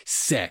addict.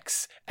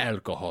 Sex,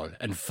 alcohol,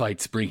 and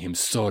fights bring him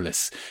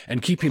solace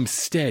and keep him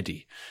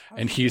steady,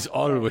 and he is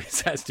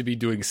always has to be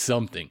doing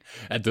something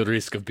at the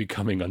risk of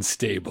becoming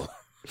unstable.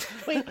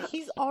 Wait,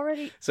 he's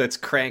already... So it's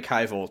crank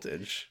high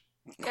voltage.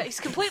 Yeah, he's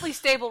completely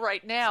stable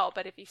right now,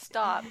 but if he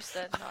stops,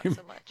 then not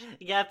so much.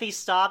 Yeah, if he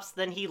stops,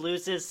 then he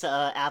loses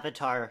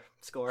Avatar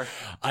score.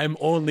 I'm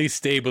only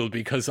stable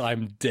because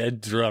I'm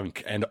dead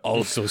drunk and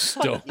also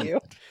stoned.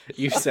 You.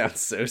 You sound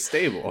so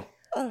stable.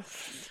 Ugh,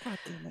 God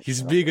damn it.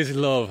 His biggest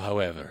love,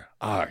 however,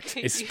 art,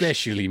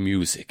 especially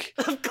music.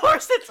 Of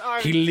course it's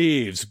art. He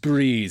lives,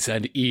 breathes,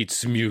 and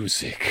eats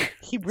music.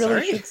 He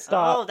really should Oh,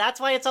 stop. that's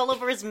why it's all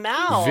over his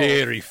mouth.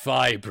 Very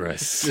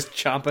fibrous. Just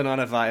chomping on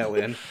a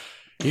violin.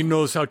 He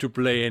knows how to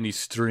play any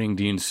stringed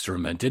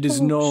instrument. It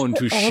is known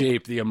to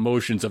shape the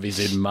emotions of his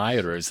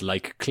admirers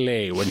like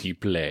clay when he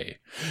play.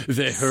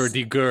 The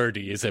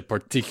hurdy-gurdy is a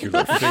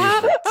particular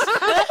favorite.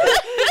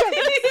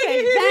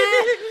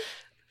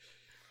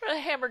 A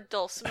hammered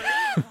dulcimer.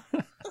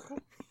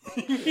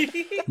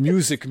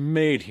 Music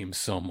made him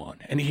someone,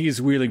 and he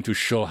is willing to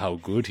show how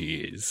good he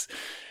is.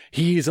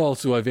 He is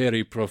also a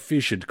very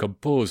proficient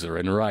composer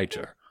and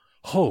writer.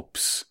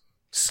 Hopes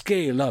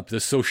scale up the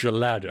social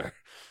ladder,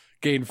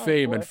 gain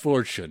fame and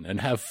fortune,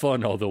 and have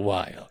fun all the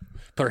while.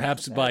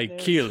 Perhaps by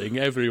killing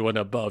everyone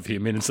above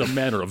him in some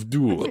manner of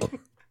duel.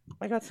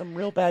 I got some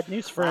real bad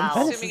news for him. Wow.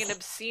 Venice Assuming is- an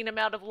obscene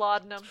amount of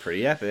laudanum.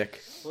 Pretty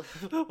epic.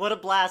 What a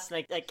blast.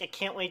 And I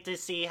can't wait to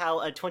see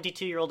how a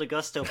 22-year-old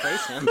Augusto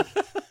plays him.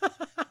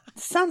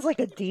 sounds like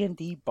a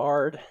D&D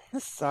bard.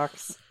 This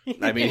sucks.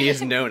 I mean, he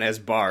is known as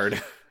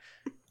Bard.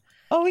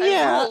 Oh I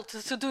yeah. rule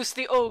to seduce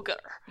the ogre.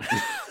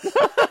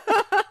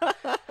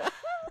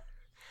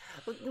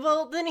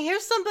 Well, then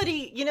here's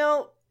somebody,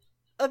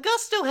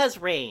 Augusto has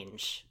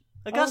range.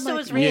 Augusto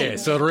has range.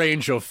 Yes, a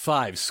range of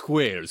 5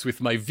 squares with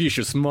my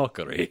vicious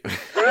mockery.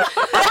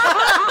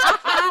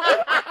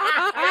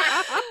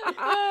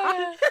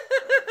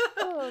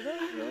 Oh,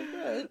 that was really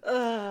good.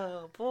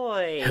 Oh,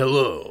 boy.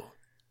 Hello,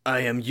 I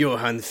am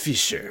Johann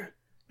Fischer,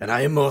 and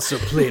I am also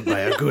played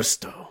by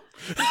Augusto.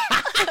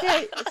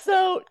 Okay,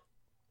 so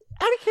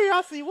out of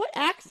curiosity, what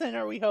accent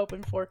are we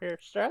hoping for here,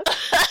 Stress?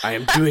 I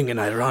am doing an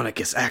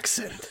Ironicus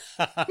accent.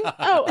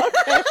 Oh,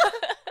 okay.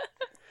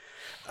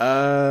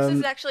 This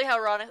is actually how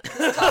Ron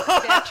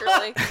talks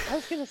naturally. I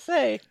was gonna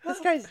say this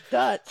guy's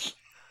Dutch.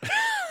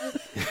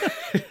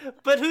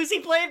 But who's he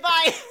played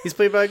by? He's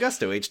played by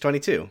Augusto, age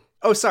 22.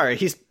 Oh, sorry,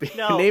 he's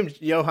No. named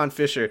Johann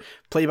Fischer,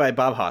 played by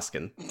Bob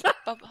Hoskin.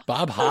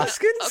 Bob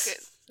Hoskins? Okay,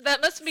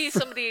 that must be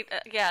somebody.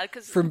 Yeah,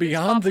 because From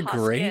Beyond the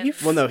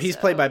Grave? Well, no, he's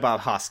played by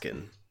Bob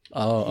Hoskin.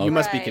 Oh, You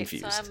must be Right,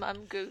 confused. So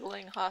I'm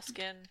googling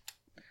Hoskin.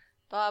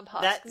 Bob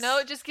Hoskin. That's- No,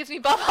 it just gives me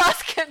Bob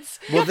Hoskins.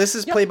 Well, this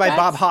is played by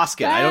Bob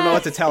Hoskin. I don't know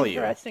what to tell you.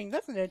 Interesting.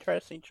 That's an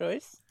interesting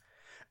choice.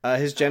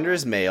 His gender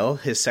is male.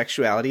 His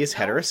sexuality is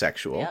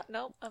heterosexual. Yeah,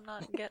 nope, I'm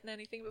not getting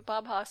anything but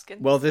Bob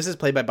Hoskins. Well, this is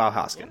played by Bob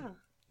Hoskin.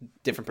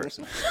 Different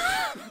person.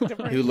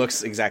 Who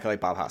looks exactly like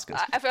Bob Hoskins.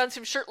 I found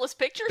some shirtless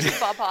pictures of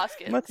Bob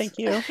Hoskins. Well, thank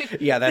you.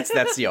 Yeah,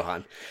 that's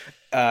Johann.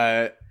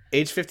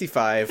 Age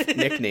 55,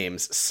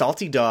 nicknames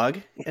Salty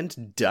Dog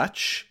and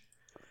Dutch.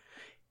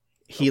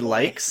 He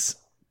likes...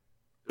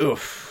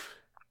 Oof.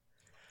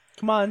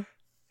 Come on.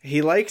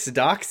 He likes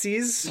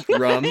doxies,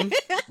 rum,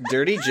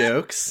 dirty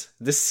jokes,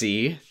 the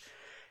sea,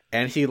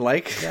 and he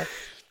likes... God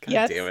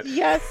Yes, damn it.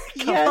 yes,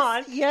 Come yes,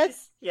 on.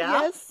 yes,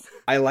 Yeah? yes.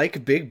 I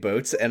like big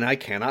boats and I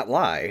cannot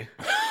lie.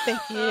 Thank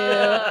you.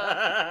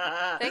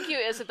 Thank you,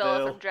 Isabella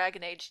Boo. from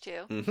Dragon Age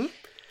 2.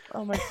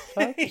 Oh my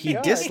fucking He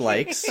God.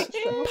 dislikes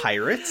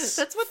pirates,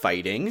 That's what-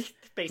 fighting,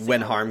 Basically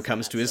when what harm it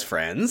comes to says. his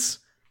friends,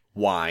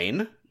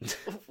 wine.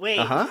 Wait.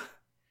 Uh-huh.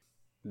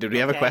 Did we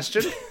have a Okay.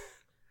 question?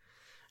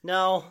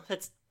 No,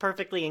 that's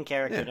perfectly in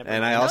character. Yeah, Never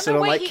and mind. I also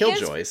don't like he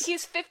killjoys.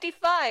 He's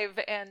 55,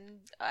 and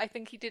I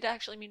think he did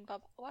actually mean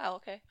Bob. Wow,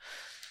 okay.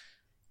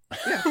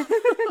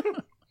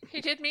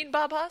 He did mean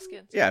Bob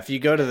Hoskins. Yeah, if you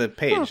go to the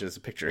page, there's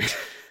a picture.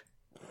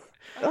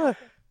 Ugh.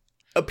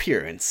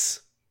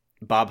 Appearance: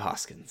 Bob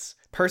Hoskins.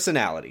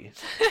 Personality: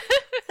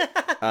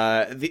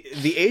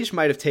 the age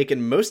might have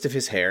taken most of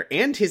his hair,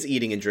 and his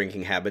eating and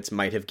drinking habits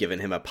might have given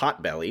him a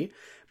pot belly.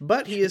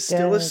 But he is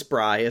still as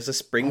spry as a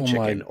spring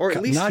chicken, or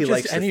at least Not he just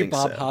likes any to think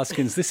Bob so.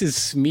 Hoskins. This is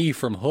Smee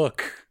from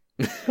Hook.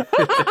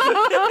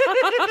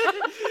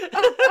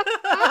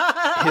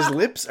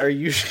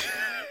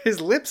 His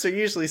lips are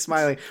usually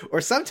smiling,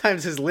 or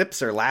sometimes his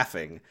lips are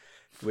laughing,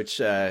 which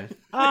Ah,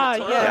 I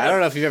yes. don't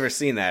know if you've ever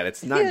seen that.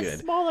 It's not He has good.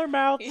 smaller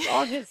mouths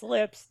on his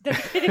lips,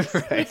 dedicated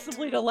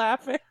exclusively to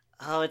laughing.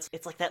 Oh,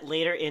 it's like that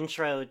later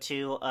intro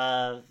to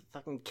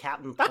fucking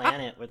Captain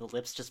Planet where the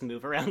lips just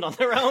move around on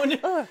their own.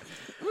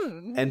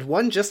 And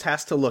one just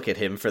has to look at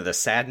him for the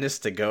sadness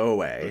to go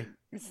away.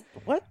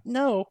 What?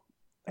 No.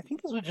 I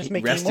think this would just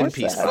make Rest me more in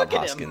peace, sad. Bob Look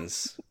at him.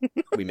 Hoskins.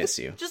 We miss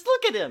you. Just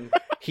look at him.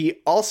 He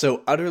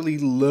also utterly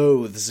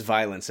loathes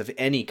violence of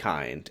any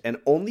kind and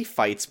only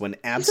fights when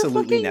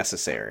absolutely fucking-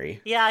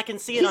 necessary. Yeah, I can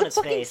see it He's on a his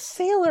fucking face.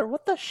 sailor.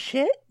 What the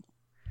shit?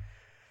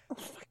 Oh,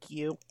 fuck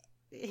you.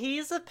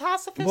 He's a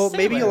pacifist. Well,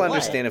 maybe sailor. you'll What?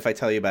 understand if I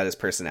tell you about his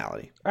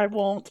personality. I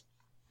won't.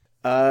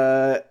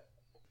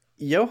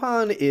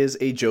 Johann is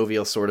a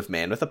jovial sort of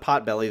man with a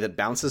pot belly that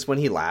bounces when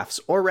he laughs,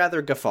 or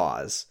rather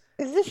guffaws.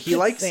 Is this He just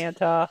likes-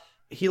 Santa?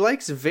 He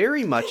likes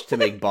very much to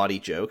make bawdy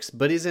jokes,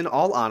 but is in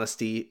all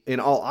honesty,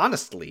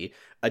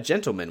 a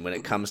gentleman when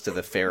it comes to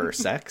the fairer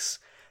sex.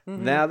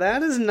 Now,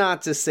 that is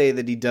not to say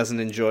that he doesn't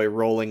enjoy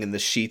rolling in the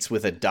sheets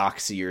with a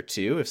doxy or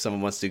two, if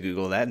someone wants to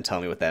Google that and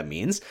tell me what that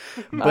means.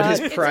 But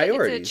his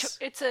priorities...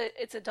 It's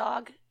a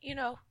dog, you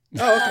know.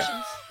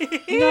 Oh, okay.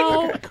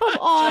 No, come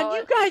on.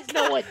 You guys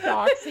know what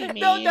doxy means.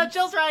 No,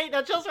 Jill's right.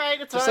 It's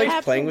Just fine.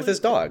 like playing with his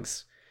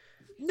dogs.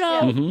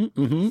 No.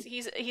 Mm-hmm, mm-hmm.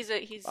 He's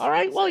All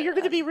right, he's well, a, you're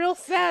going to be real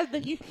sad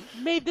that you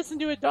made this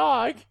into a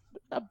dog.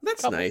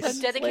 That's couple nice.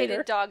 sentences dedicated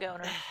later. dog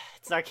owner.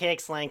 It's an archaic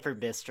slang for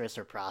mistress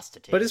or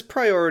prostitute. But his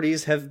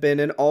priorities have been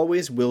and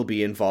always will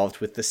be involved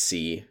with the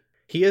sea.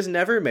 He is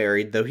never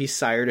married, though he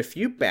sired a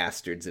few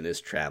bastards in his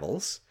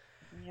travels.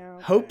 Yeah,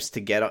 okay. Hopes to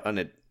get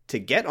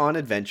on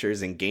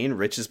adventures and gain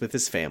riches with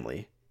his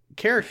family.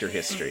 Character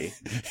history.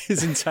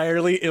 His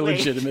entirely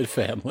illegitimate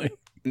family.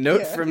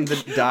 Note from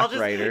the I'll doc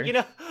just,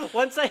 writer.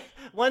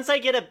 once I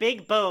get a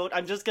big boat,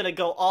 I'm just gonna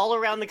go all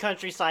around the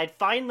countryside,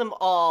 find them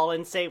all,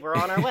 and say we're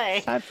on our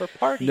way. Time for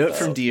party. Note though.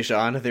 from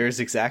Dijon, there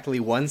is exactly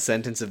one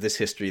sentence of this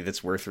history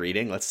that's worth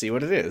reading. Let's see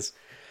what it is.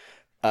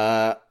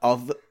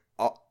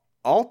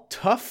 All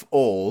tough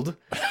old,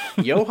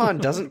 Johann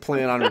doesn't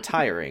plan on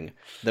retiring,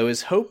 though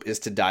his hope is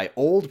to die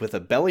old with a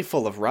belly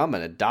full of rum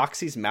and a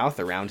doxy's mouth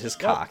around his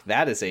cock.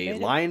 That is a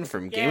line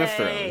from Game of Yay.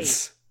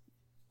 Thrones.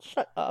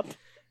 Shut up.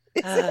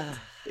 I'll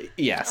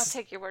Yes.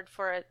 take your word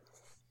for it.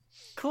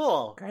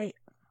 Cool. Great.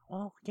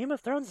 Well, Game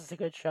of Thrones is a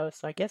good show,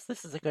 so I guess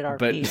this is a good RP.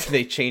 But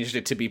they changed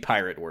it to be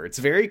pirate words.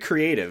 Very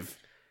creative,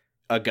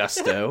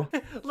 Augusto.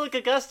 Look,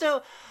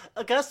 Augusto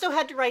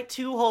had to write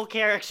 2 whole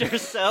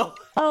characters, so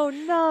Oh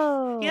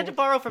no! he had to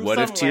borrow from What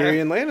if somewhere.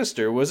 Tyrion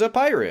Lannister was a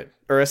pirate?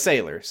 Or a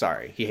sailor,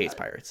 sorry. He hates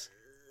pirates.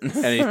 And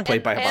he's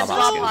played by And Bob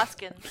Bob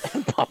Hoskins.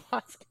 Hoskins. Bob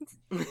Hoskins.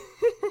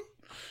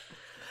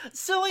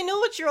 So I know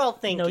what you're all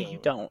thinking. No, you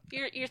don't.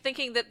 You're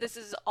thinking that this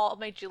is all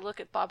made you look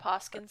at Bob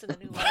Hoskins in a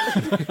new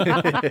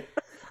light.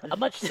 A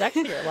much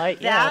sexier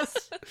light. Yes.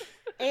 That,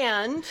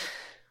 and,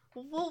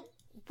 well,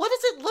 what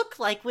does it look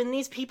like when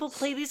these people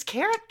play these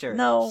characters?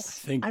 No,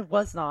 think- I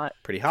was not.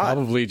 Pretty hot.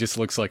 Probably just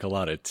looks like a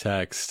lot of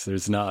text.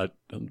 There's not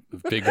a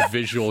big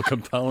visual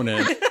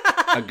component.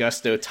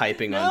 Augusto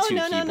typing on 2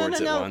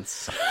 keyboards at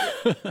once.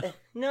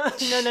 No.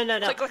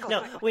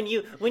 No. When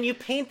you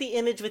paint the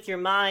image with your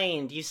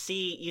mind, you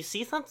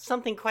see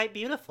something quite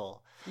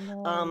beautiful.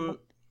 No.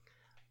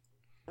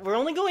 We're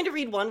only going to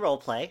read one role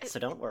play, so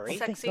don't worry.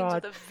 Sex thank scenes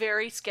God. with a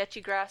very sketchy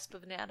grasp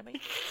of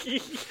anatomy.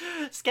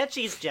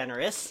 Sketchy's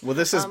generous. Well,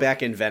 this is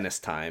back in Venice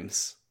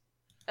times.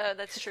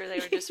 That's true. They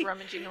were just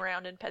rummaging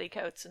around in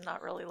petticoats and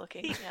not really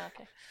looking. Yeah,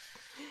 okay.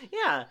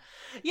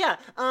 Yeah.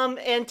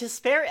 And to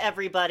spare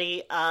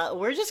everybody,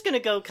 we're just gonna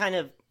go kind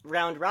of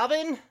round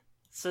robin,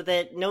 so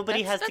that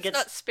nobody has to get.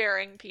 That's not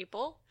sparing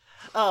people.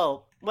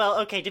 Oh,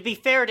 well, okay. To be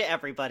fair to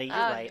everybody, you're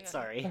right. yeah.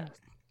 Sorry.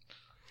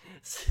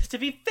 To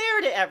be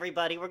fair to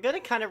everybody, we're going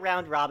to kind of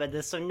round robin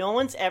this, so no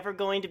one's ever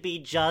going to be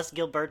just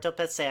Gilberto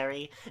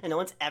Passeri, and no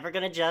one's ever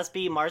going to just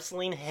be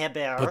Marceline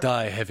Hebert. But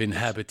I have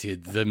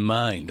inhabited the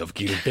mind of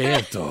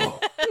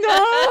Gilberto.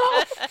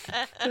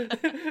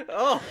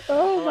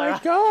 Oh my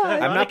God! I'm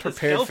Veronica, not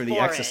prepared go for the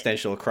for it.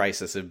 existential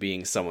crisis of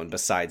being someone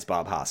besides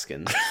Bob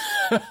Hoskins.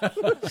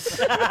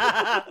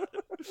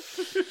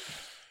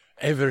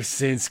 Ever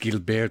since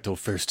Gilberto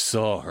first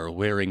saw her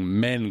wearing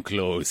men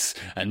clothes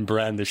and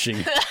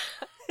brandishing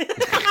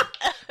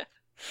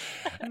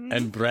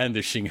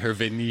her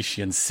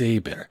Venetian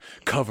saber,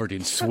 covered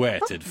in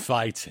sweat and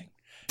fighting,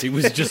 he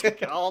was just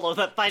all of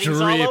that fighting's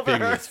all over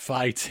dripping her. with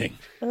fighting.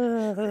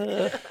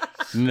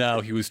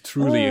 Now he was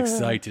truly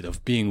excited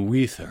of being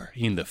with her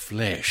in the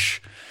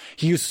flesh.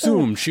 He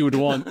assumed she would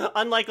want...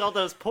 Unlike all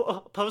those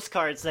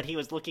postcards that he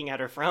was looking at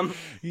her from.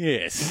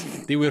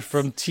 Yes, they were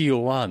from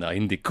Tijuana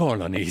in the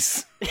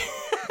colonies.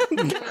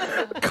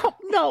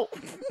 No.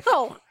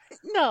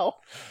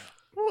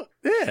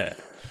 Yeah.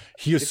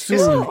 He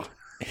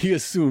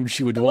assumed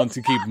she would want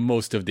to keep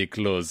most of the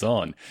clothes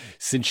on,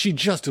 since she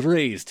just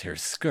raised her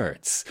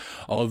skirts.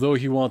 Although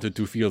he wanted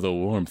to feel the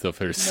warmth of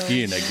her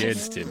skin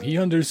against him, he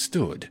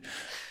understood.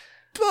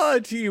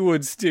 But he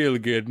would still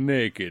get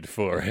naked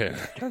for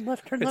her. Turn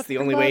left. Turn It's left. the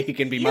turn only left. way he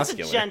can be He's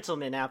muscular. a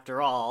gentleman,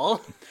 after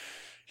all.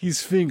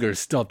 His fingers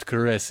stopped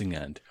caressing,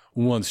 and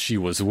once she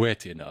was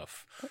wet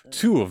enough,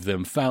 2 of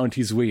them found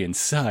his way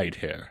inside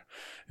her.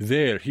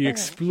 There he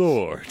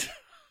explored.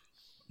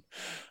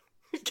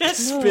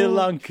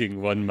 Spelunking,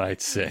 one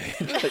might say.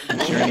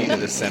 Journey to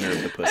the center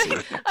of the pussy.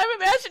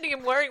 I'm imagining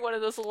him wearing one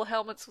of those little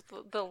helmets with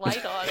the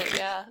light on it.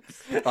 Yeah.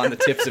 On the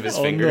tips of his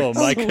Oh fingers. no,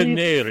 my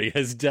canary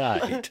has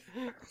died.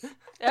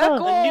 Yeah, A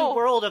new cool.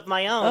 world of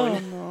my own. Oh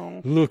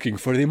no. Looking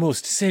for the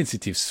most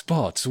sensitive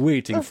spots,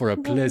 waiting for a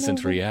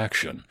pleasant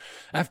reaction.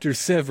 After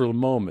several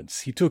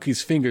moments, he took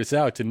his fingers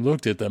out and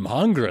looked at them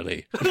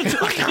hungrily.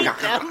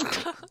 I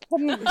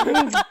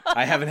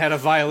haven't had a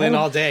violin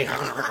all day.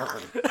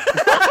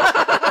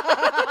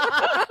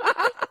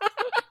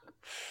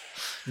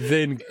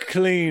 Then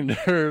cleaned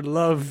her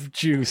love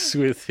juice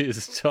with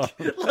his tongue.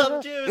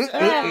 Love juice.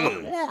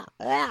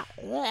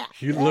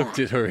 He looked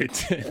at her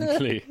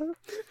intently.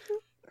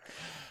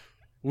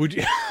 Would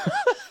you...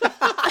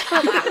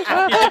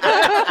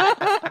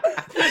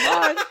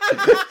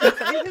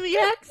 The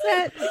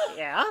accent.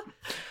 Yeah.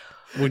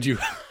 Would you...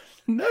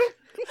 No.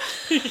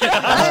 You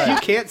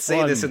can't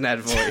say this in that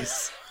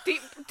voice.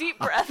 Deep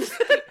breath.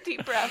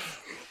 Deep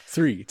breath.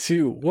 3,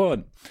 2,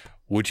 1.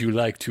 Would you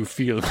like to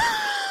feel...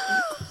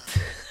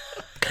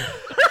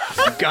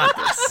 You got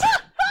this.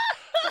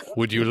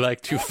 Would you like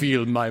to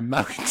feel my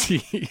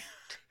mountie?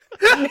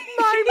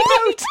 My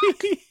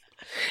mountie!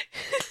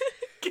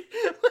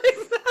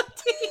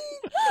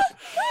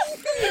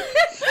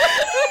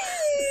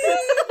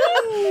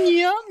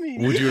 Yummy.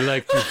 Would you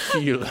like to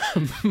feel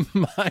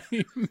my...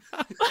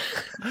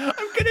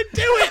 I'm gonna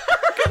do it!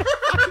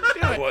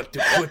 I want to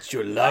put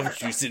your love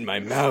juice in my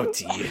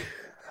mouthie.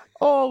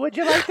 Oh, would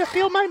you like to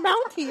feel my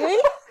mountie,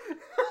 eh?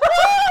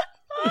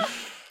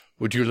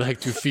 Would you like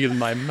to feel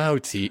my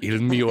mountie, il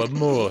mio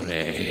amore?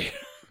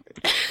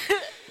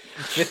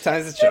 5th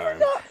time's the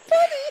charm.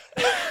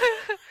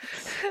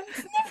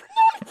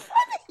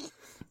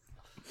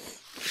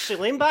 She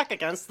leaned back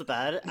against the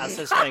bed as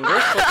his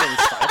fingers slipped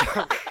inside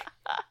her.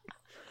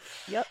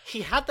 Yep.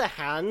 He had the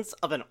hands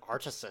of an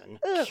artisan,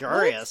 Ugh,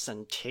 curious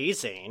and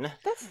teasing.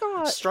 That's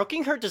not.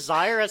 Stroking her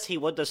desire as he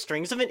would the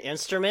strings of an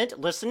instrument,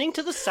 listening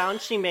to the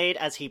sound she made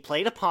as he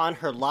played upon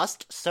her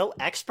lust so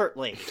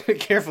expertly.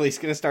 Careful, he's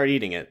gonna start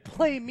eating it.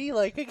 Play me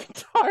like a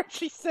guitar,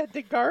 she said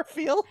to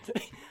Garfield.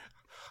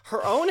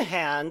 Her own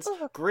hands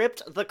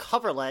gripped the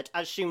coverlet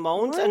as she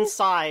moans and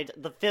sighed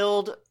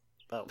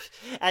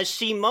as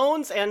she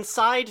moans and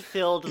sighed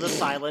filled the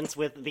silence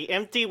with the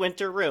empty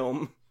winter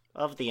room.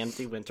 Wow.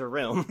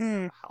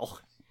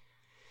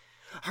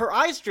 Her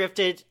eyes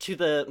drifted to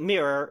the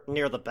mirror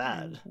near the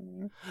bed.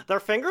 Their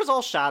fingers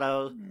all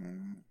shadow.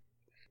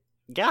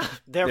 Yeah,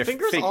 their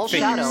fingers all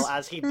shadow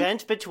as he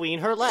bent between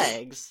her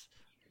legs.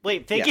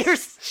 Wait, fingers?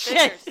 Yes.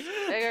 Shit!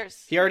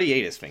 Fingers. He already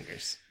ate his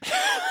fingers.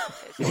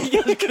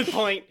 Good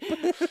point.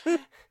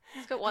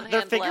 He's got one hand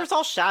Their fingers left.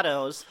 all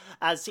shadows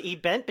as he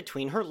bent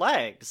between her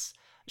legs.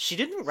 She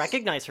didn't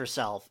recognize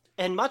herself,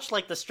 and much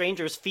like the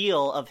stranger's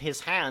feel of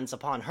his hands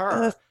upon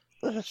her,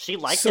 she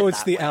liked it So it's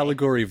that the way.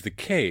 allegory of the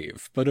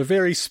cave, but a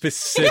very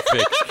specific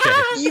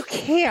cave. You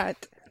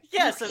can't.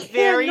 Yes, a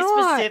very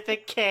cannot.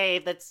 specific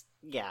cave that's,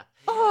 yeah.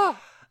 Oh,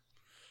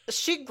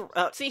 She,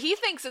 See, he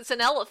thinks it's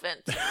an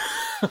elephant.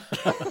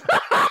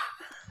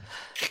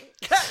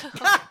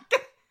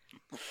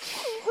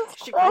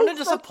 she groaned in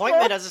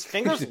disappointment as his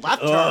fingers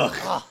left her.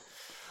 Ugh.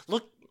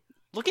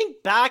 Looking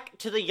back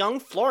to the young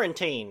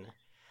Florentine.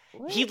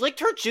 He licked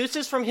her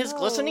juices from his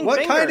glistening What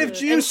fingers. kind of And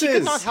she could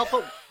juices? not help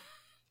but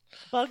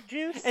bug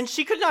juice? and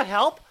she could not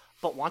help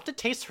but want to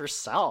taste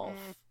herself.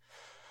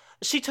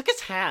 She took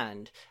his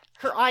hand,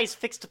 her eyes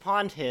fixed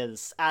upon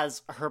his,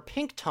 as her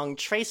pink tongue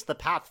traced the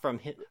path from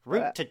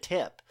root to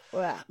tip,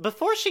 Blah.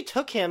 before she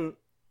took him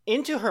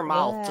into her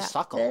mouth to Blah.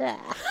 suckle, Blah.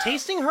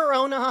 tasting her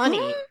own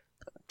honey.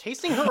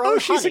 Tasting her Oh, own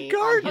she's a honey on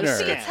gardener. his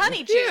See, skin. it's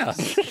honey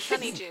juice. Yeah. It's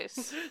honey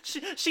juice.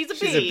 She's a bee.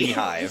 She's a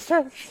beehive.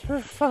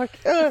 Fuck.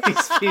 Ugh.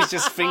 He's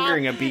just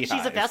fingering a beehive.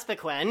 She's a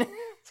Vespiquen. I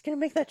was gonna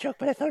make that joke,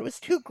 but I thought it was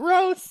too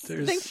gross.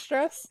 There's- Thanks,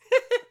 Stress.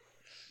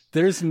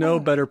 There's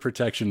no better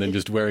protection than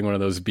just wearing one of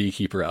those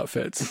beekeeper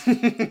outfits. If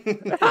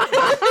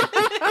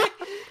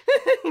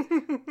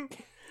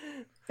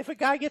a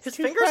guy gets His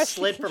too fingers fresh,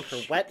 slid he from can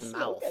her wet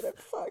smoke mouth. at it.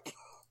 Fuck.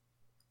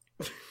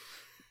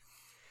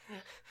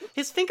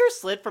 His fingers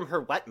slid from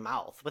her wet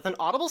mouth with an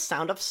audible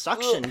sound of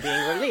suction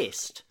being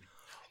released.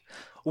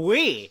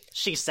 Oui,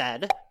 she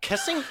said,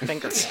 kissing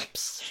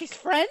fingertips. She's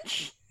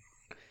French?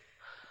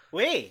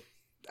 Oui.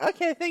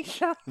 Okay, thanks,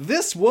 Sean.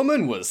 This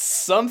woman was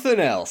something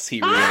else,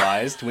 he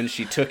realized when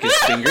she took his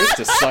fingers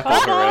to suckle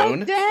her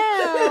own.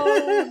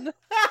 Down.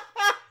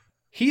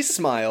 He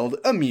smiled,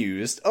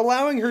 amused,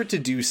 allowing her to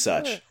do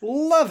such,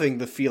 loving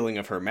the feeling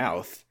of her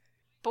mouth.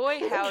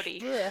 Boy,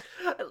 howdy.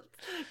 Ugh.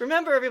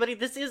 Remember, everybody,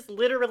 this is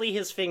literally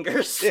his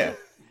fingers. Yeah.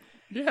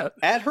 Yeah.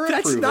 At her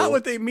That's approval, not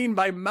what they mean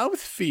by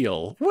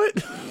mouthfeel. What?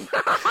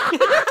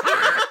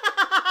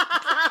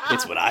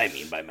 it's what I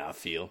mean by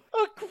mouthfeel.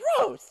 Oh,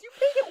 gross. You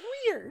made it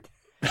weird.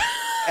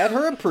 At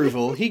her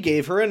approval, he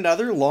gave her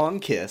another long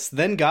kiss,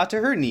 then got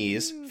to her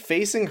knees,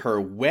 facing her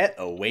wet,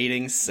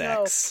 awaiting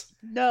sex.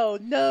 No.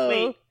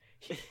 Wait.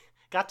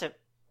 Got to...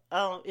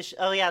 Oh,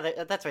 yeah,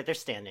 that's right. They're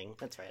standing.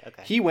 That's right.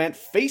 Okay. He went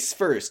face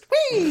first,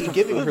 whee,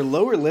 giving her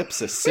lower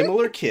lips a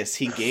similar kiss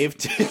he gave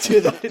to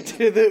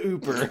the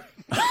ooper.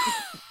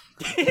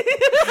 Hey,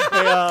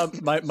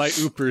 my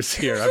Ooper's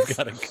here. I've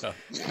got to go.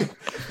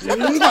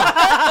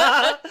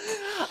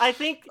 I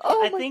think...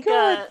 Oh my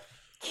God.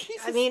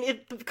 Jesus. I mean,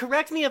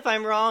 correct me if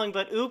I'm wrong,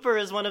 but ooper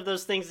is one of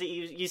those things that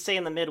you say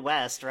in the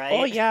Midwest, right?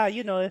 Oh, yeah,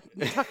 you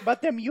talk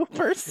about them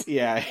youpers.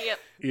 Yeah, Yep.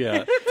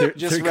 Yeah.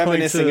 just they're going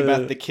reminiscing to-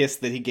 about the kiss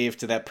that he gave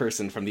to that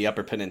person from the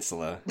Upper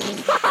Peninsula.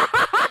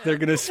 They're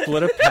going to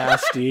split a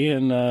pasty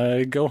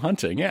and go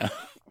hunting, yeah.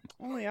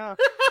 Oh, yeah.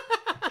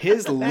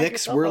 His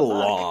licks yourself were a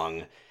log.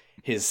 long,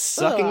 his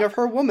sucking of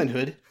her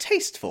womanhood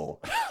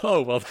tasteful.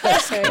 Oh, well,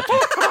 that's Okay.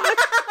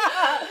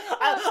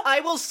 I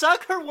will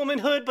suck her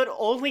womanhood, but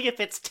only if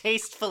it's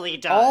tastefully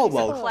done. All He's a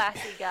while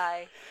classy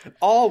guy.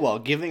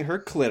 giving her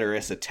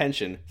clitoris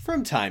attention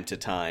from time to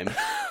time.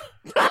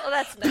 Oh,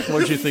 that's nice.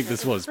 What'd you think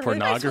this was? Nice when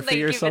they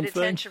Pornography or give it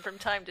something? attention from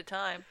time to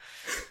time.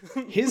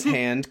 His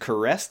hand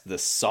caressed the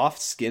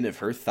soft skin of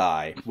her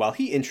thigh while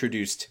he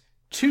introduced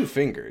 2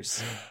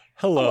 fingers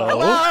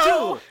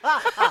Hello.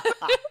 Oh!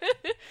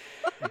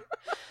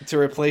 to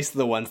replace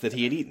the ones that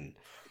he had eaten.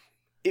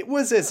 It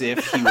was as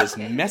if he was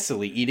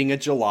messily eating a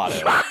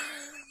gelato.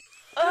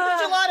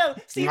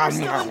 Gelato! See, we're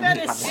still in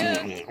Venice!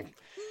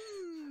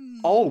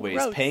 Always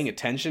Gross. paying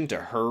attention to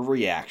her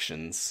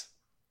reactions.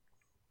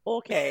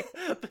 Okay.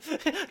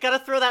 Gotta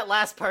throw that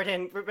last part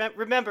in.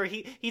 Remember,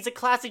 he's a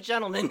classy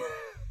gentleman.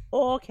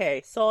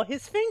 Okay, so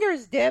his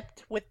fingers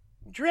dripped with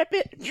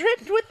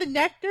the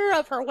nectar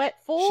of her wet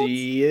folds.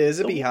 She is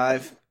a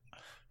beehive.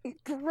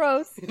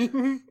 Gross.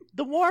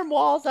 The warm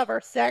walls of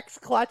her sex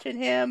clutching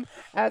him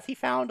as he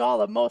found all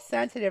the most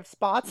sensitive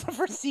spots of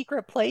her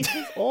secret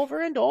places over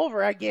and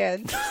over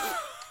again.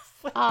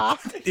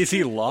 Is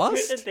he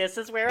lost? This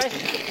is where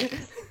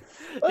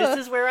This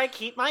is where I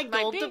keep my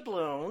gold be.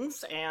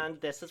 doubloons, and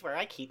this is where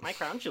I keep my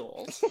crown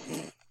jewels.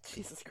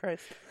 Jesus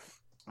Christ.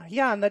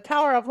 Yeah, in the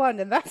Tower of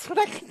London. That's what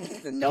I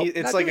can. Nope,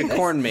 It's not like a doing this.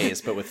 corn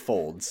maze, but with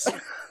folds.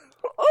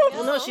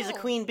 Well, no, she's a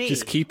queen bee.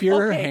 Just keep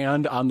your Okay.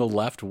 hand on the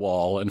left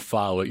wall and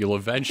follow it. You'll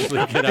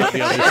eventually get out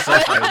the other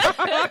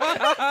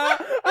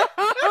side.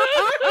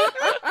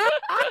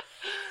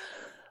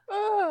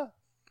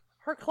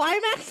 Her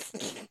climax.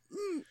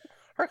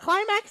 Her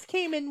climax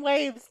came in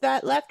waves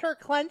that left her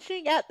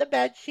clenching at the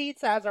bed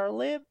sheets as her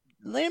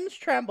limbs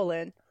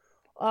trembling.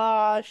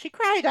 She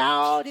cried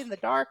out in the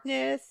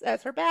darkness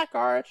as her back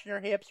arched and her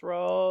hips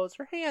rose.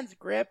 Her hands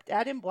gripped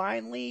at him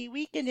blindly,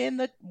 weakened in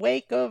the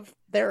wake of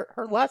her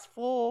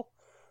lustful,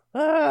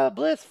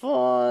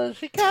 blissful.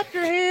 She cupped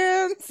her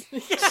hands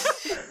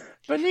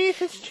beneath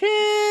his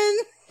chin.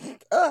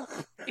 Ugh.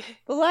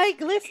 The light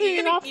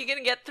glistening off. You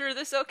gonna get through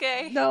this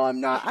okay? No, I'm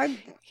not.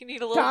 You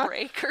need a little Not-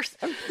 break or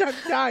something. I'm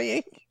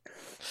dying.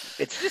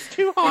 It's just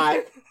too hot.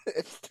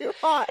 It's too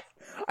hot.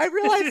 I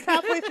realized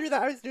halfway through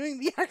that I was doing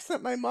the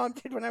accent my mom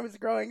did when I was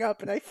growing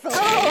up, and I felt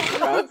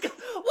Why didn't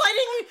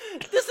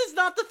you? This is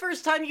not the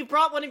first time you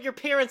brought one of your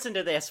parents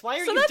into this. Why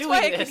are So you that's doing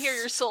why this? I can hear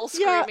your soul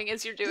Yeah, screaming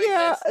as you're doing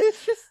yeah,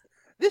 this.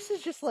 this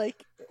is just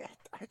like,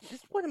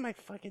 what am I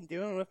fucking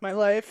doing with my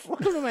life?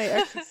 What am my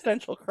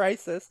existential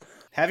crisis?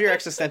 Have your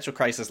existential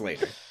crisis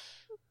later.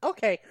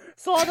 Okay,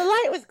 so the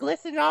light was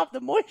glistening off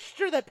the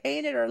moisture that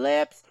painted her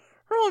lips,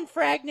 her own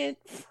fragrance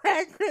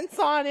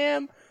on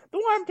him, the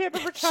warm tip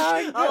of her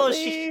tongue. Oh,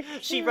 gently.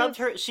 she rubbed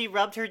her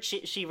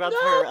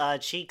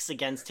cheeks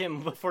against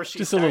him before she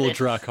Just a started.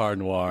 little Drakkar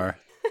Noir.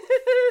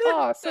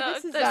 Oh, so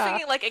this is They're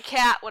singing like a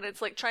cat when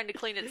it's like trying to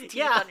clean its teeth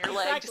Yeah, on your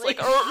leg. Just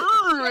exactly.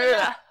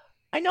 like, "Ugh."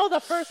 I know the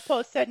first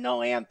post said no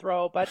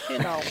anthro, but you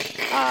know.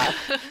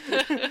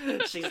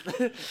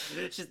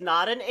 She's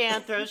not an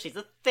anthro. She's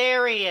a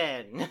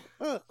Therian.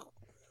 Ugh.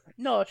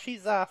 No,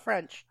 she's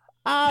French.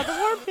 The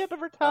warm tip of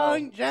her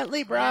tongue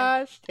gently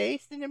brushed,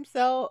 tasting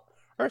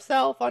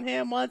herself on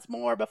him once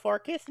more before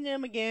kissing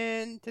him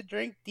again to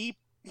drink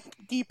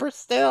deeper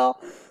still.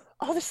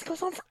 Oh, this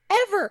goes on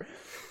forever.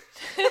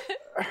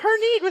 Her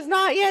need was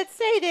not yet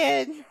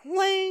sated.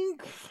 Laying,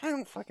 I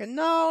don't fucking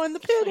know, in the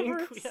pit of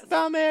her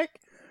stomach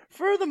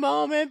for the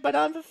moment, but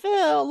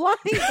unfulfilled.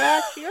 Lying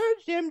back, she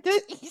urged him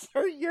to ease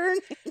her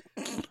yearning.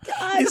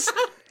 God, it's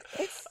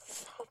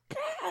so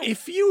bad.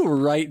 If you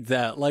write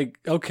that, like,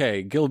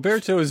 okay,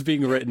 Gilberto is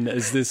being written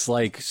as this,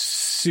 like,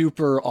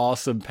 super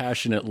awesome,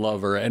 passionate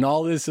lover, and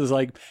all this is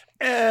like,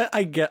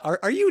 I get,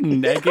 are you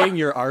negging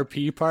your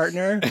RP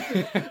partner?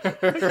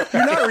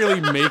 You're not really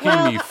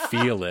making me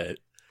feel it.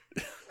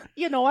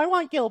 You know, I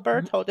want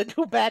Gilberto to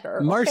do better.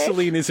 Okay?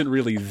 Marceline isn't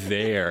really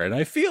there, and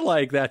I feel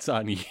like that's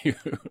on you.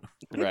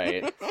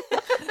 Right.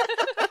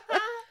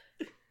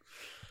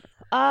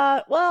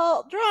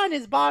 Well, drawing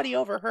his body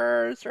over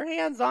hers, her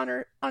hands on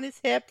his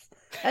hips.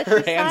 As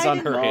Her she hands sighed on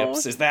and her moaned.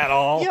 hips. Is that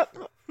all? Yep.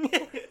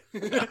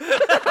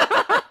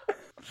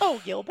 Oh,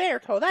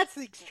 Gilberto, that's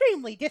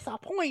extremely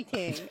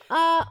disappointing.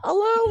 A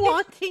little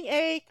wanting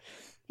ache.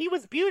 He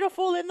was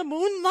beautiful in the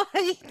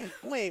moonlight.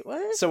 Wait,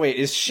 what? So wait,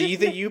 is she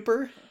the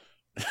Youper?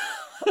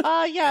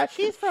 Yeah,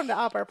 she's from the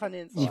Upper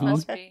Peninsula.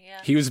 Must Okay. be,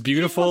 yeah. He was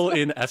beautiful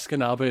in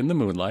Escanaba in the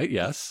Moonlight,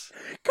 yes.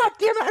 God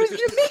damn it, I was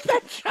gonna make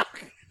that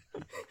joke.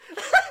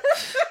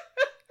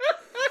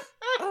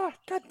 Oh,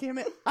 God damn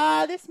it.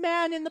 This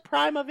man in the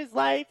prime of his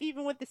life,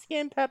 even with the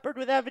skin peppered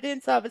with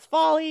evidence of his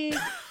folly,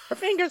 her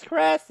fingers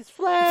caressed his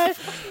flesh.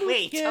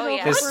 Wait. skin Oh,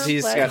 yeah. over her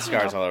He's flesh, got you know.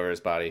 scars all over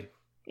his body.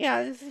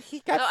 Yeah,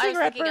 he's got No, I was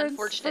cigarette thinking burns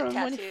unfortunate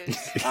from when tattoos.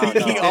 Oh,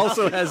 no. He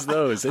also has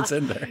those. It's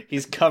in there.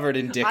 He's covered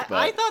in dick I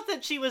butt. thought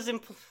that she was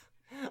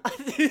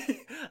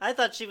I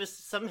thought she was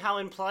somehow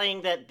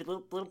implying that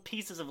little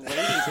pieces of ladies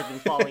had been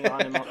falling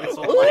on him his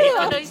whole life. Oh,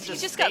 and no, it's he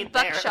just stayed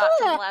got there. buckshot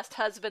from the last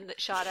husband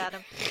that shot at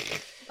him.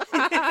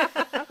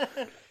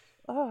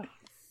 Oh,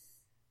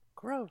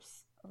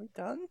 gross. Are we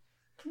done?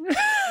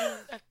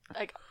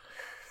 Like,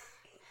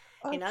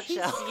 Oh, In a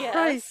nutshell. Jesus Yes.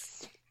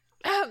 Christ.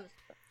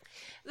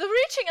 the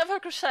reaching of her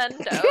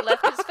crescendo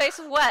left his face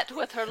wet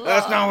with her love.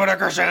 That's not what a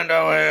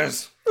crescendo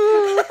is.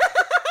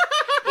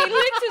 He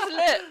licked his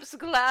lips,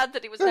 glad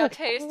that he was now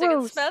tasting and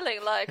Gross.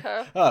 smelling like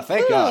her. Oh,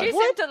 thank God. She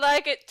seemed to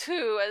like it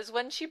too, as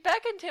when she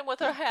beckoned him with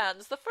her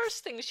hands, the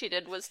first thing she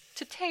did was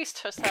to taste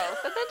herself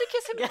and then to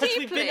kiss him Yes, deeply.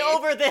 we've been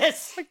over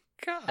this.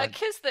 A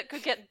kiss that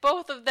could get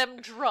both of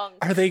them drunk.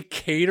 Are they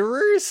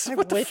caterers? I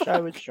What the wish fuck? I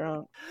was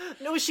drunk.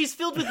 No, she's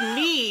filled with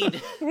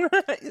mead.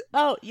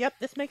 Oh, yep,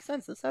 this makes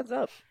sense. This adds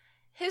up.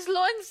 His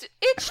loins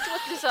itched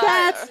with desire.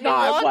 That's he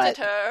not wanted what-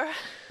 her.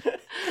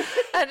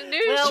 And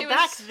knew Well, she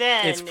back was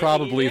then, It's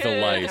probably the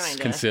yeah, lice,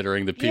 kinda.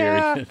 considering the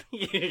Yeah. period.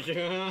 and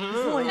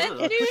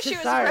It knew was she was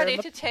desire, ready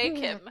but- to take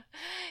him.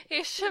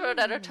 He shivered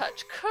at her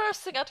touch,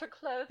 cursing at her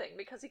clothing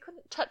because he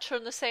couldn't touch her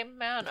in the same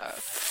manner.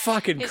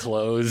 Fucking His-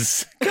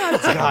 clothes.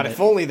 God, if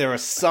only there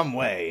was some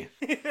way.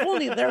 If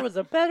only there was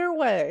a better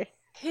way.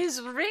 His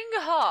ring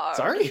hard.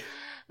 Sorry?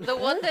 The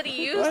one that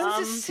he used to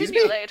excuse me?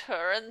 simulate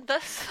her, and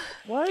thus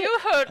What? you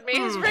heard me.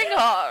 His ring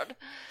hard.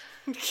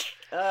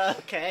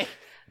 Okay.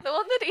 the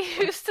one that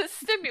he used to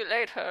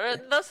stimulate her,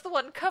 and thus the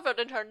one covered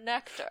in her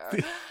nectar,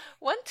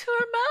 went to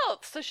her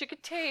mouth so she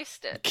could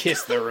taste it.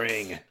 Kiss the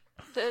ring.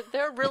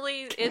 They're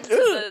really into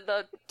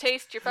the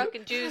taste your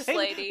fucking juice, Hey,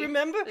 lady.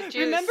 remember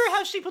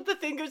how she put the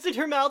fingers in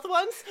her mouth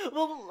once?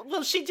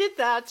 Well, she did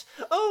that.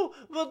 Oh,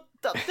 well,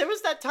 there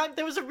was that time.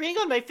 There was a ring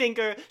on my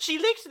finger. She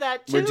licked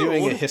that too. We're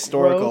doing a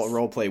historical Gross.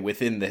 roleplay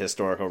within the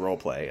historical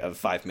roleplay of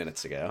 5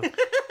 minutes ago.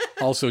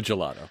 Also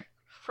gelato.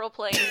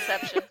 Role-playing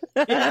Inception.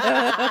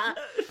 I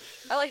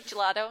like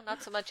gelato,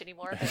 not so much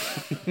anymore.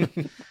 But,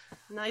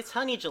 Nice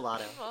honey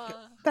gelato.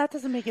 That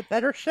doesn't make it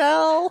better,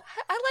 Shell.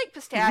 I like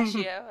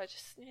pistachio. I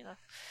just,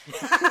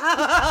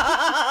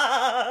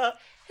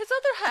 His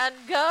other hand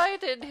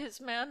guided his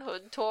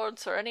manhood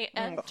towards her, and he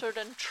entered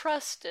and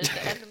trusted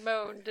and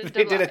moaned in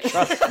They did a delight.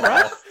 trust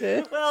fall.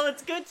 Well,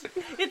 it's good.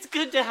 It's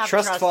good to have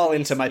Trust fall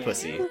in into my these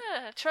pussy. games.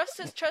 Yeah, trust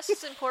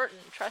is important.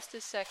 Trust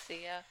is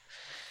sexy, yeah.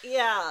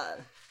 Yeah.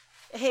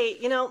 Hey,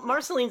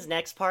 Marceline's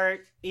next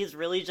part is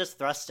really just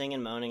thrusting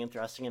and moaning and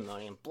thrusting and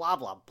moaning and blah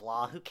blah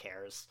blah. Who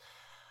cares?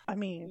 I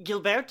mean,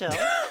 Gilberto.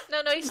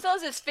 No, he still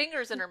has his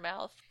fingers in her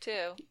mouth,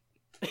 too.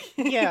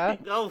 yeah.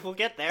 Oh, we'll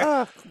get there.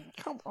 Ugh,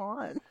 come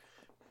on.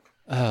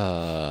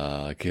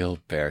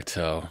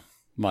 Gilberto.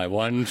 My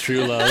one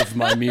true love,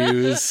 my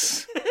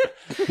muse.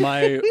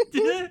 I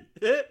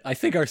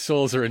think our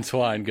souls are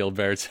entwined,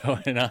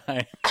 Gilberto and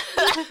I.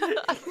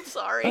 I'm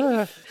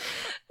sorry.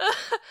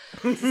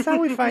 Is this how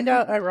we find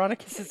out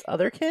Ironicus's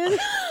other kin?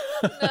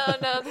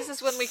 No, this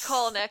is when we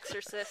call an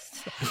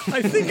exorcist.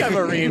 I think I'm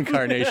a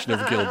reincarnation of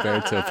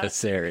Gilberto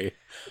Passeri.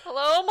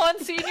 Hello,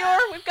 Monsignor,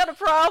 we've got a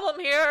problem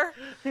here.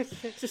 Hey,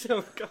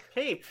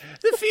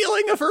 The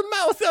feeling of her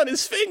mouth on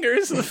his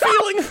fingers, the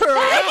feeling of her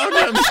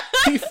around him.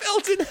 He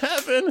felt in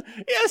heaven.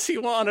 Yes, he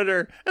wanted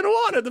her and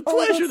wanted the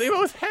pleasure they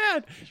both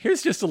had.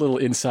 Here's just a little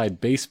inside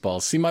baseball.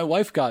 See, my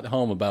wife got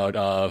home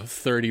about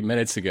 30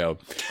 minutes ago.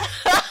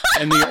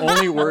 And the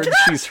only words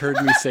she's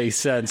heard me say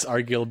since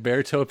are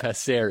Gilberto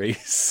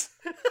Passeris.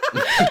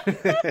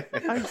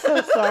 I'm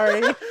so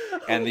sorry.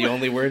 And the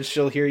only words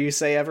she'll hear you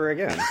say ever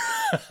again.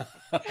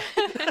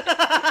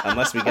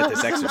 Unless we get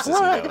this exorcism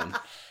going.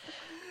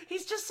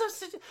 he's just so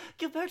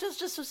Gilberto's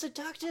just so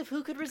seductive.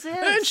 Who could resist?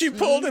 And she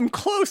pulled him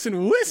close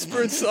and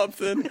whispered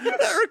something.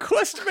 That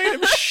request made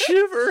him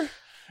shiver.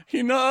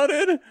 He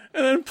nodded and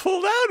then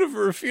pulled out of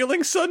her,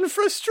 feeling sudden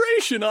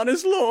frustration on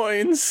his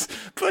loins.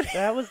 But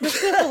That was the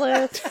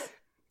syphilis.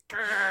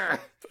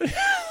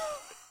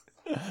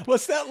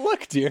 what's that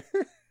look, dear?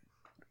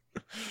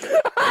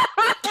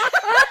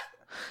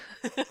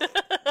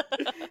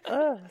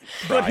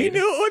 But he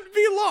knew it wouldn't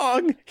be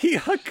long. He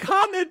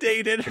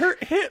accommodated her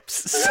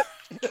hips.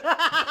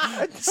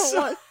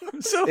 So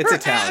It's her Italian,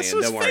 ass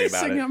was don't worry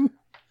about facing it. him.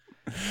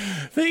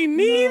 They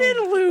needed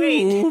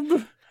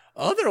lube.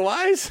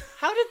 Otherwise,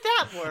 How did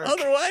that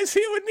work?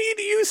 he would need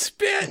to use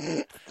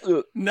spit.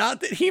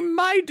 Not that he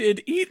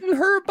minded eating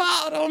her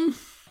bottom.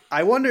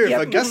 I wonder if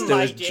Yep. Augusto is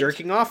Minded.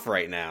 jerking off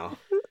right now.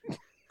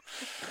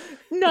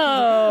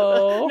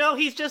 No. No,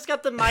 he's just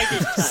got the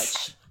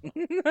Midas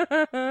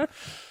touch.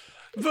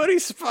 But he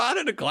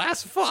spotted a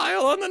glass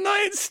vial on the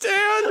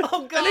nightstand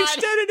Oh, God. and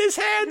extended his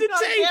hand to Not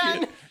take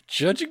again. it.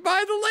 Judging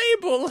by the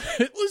label,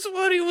 it was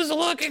what he was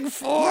looking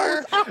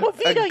for.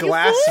 Aquafina, A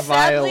glass you fool.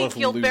 vial Sadly, of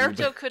Gilberto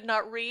lube. could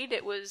not read.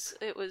 It was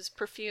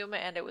perfume,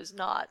 and it was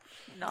not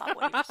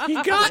what he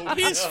was. He got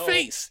his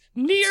face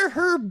near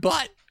her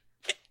butt.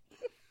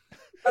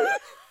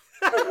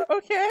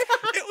 Okay.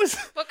 It was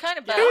What kind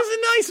of it butt? was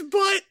a nice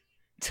butt,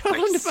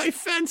 toned Nice. by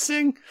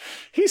fencing.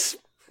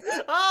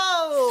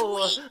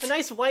 Oh, a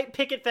nice white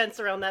picket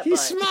fence around that He butt.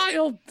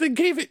 smiled, then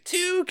gave it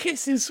 2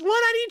 kisses, one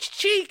on each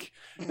cheek.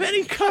 Then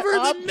he covered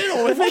the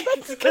middle with a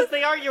Because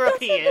they are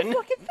European.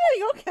 Fucking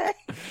thing. Okay.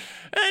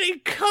 and he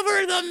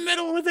covered the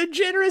middle with a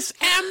generous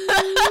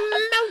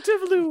amount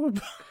of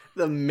lube.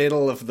 The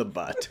middle of the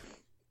butt.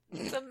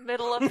 The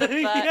middle of the butt.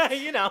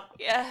 Yeah,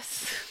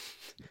 Yes.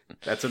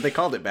 That's what they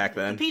called it back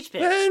then. peach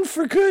pit. And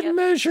for good Yep.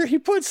 measure, he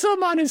put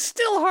some on his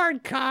still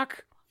hard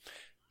cock.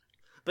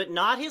 But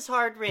not his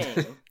hard ring.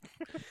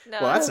 No,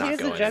 Well, that's He not is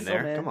a going in there.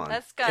 gentleman. Come on.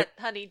 that's got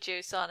honey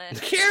juice on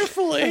it.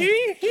 Carefully,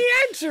 he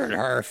entered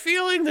her,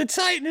 feeling the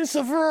tightness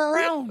of her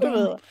around him.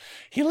 Ugh.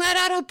 He let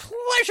out a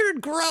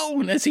pleasured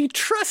groan as he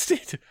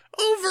trusted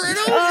over and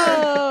over.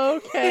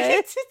 Oh,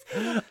 okay.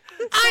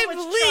 I much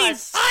believe!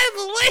 trust.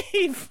 I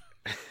believe!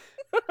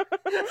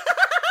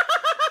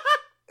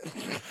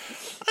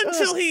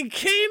 Until he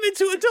came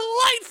into a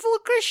delightful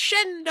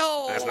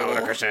crescendo. That's not what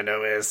a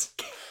crescendo is.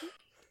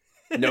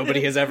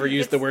 Nobody has ever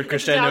used the word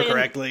crescendo Italian.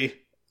 correctly.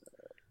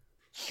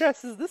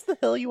 Stress, is this the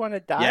hill you want to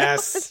die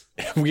Yes.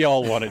 We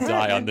all want to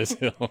die on this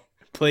hill.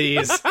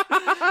 Please.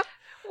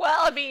 Well,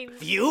 I mean,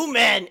 Few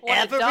men Wanna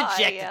ever die,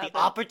 rejected yeah, the but-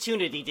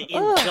 opportunity to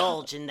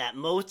indulge in that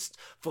most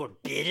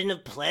forbidden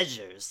of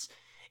pleasures.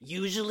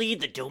 Usually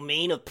the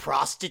domain of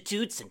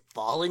prostitutes and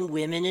fallen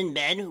women and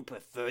men who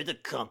prefer the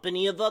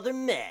company of other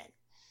men.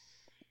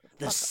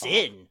 The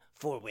sin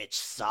for which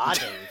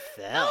Sodom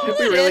fell. Are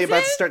we really is about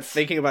it? to start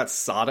thinking about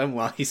Sodom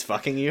while he's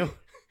fucking you?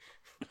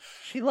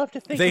 She loved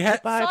to think They of had-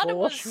 the Bible. Sodom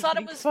while was, she Sodom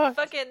being was fucked.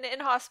 fucking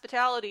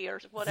inhospitality or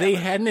whatever. They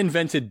hadn't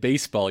invented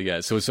baseball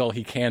yet, so it's all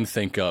he can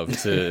think of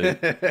to.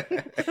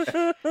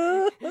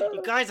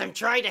 You guys, I'm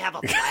trying to have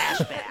a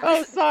flashback.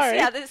 Oh, sorry.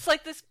 Yeah, it's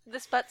like this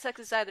butt sex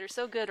is either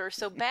so good or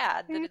so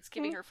bad that it's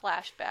giving her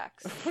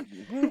flashbacks.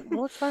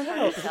 Well, let's find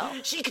out. No.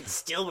 She can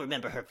still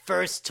remember her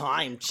first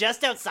time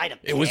just outside of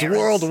It was Paris.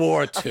 World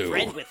War A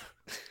friend II. with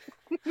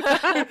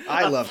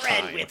I love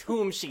friend time. with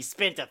whom she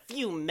spent a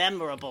few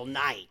memorable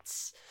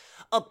nights.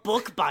 A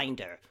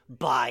bookbinder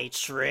by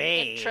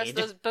trade. Trust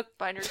those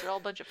bookbinders, they're all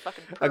a bunch of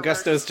fucking perverts.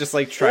 Augusto's just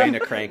like trying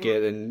to crank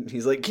it, and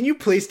he's like, "Can you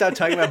please stop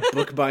talking about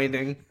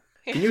bookbinding?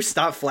 Can you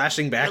stop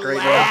flashing back right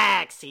now?"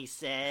 Relax, he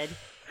said.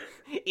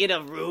 In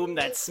a room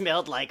that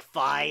smelled like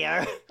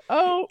fire.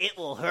 Oh, It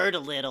will hurt a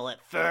little at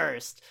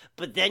first,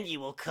 but then you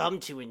will come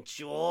to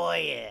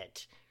enjoy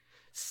it.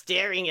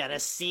 Staring at a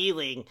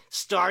ceiling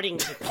starting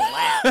to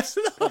collapse,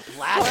 the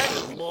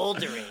blast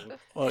moldering.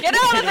 Get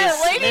out of And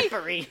there,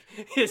 lady!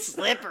 his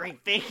slippery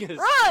fingers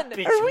Run!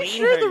 between are we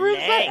sure her the room's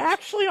not legs,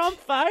 actually on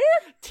fire?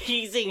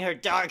 teasing her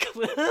dark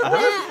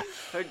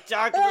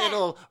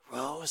little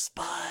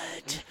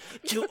rosebud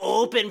to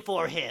open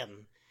for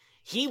him.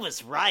 He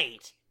was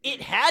right.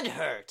 It had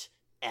hurt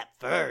at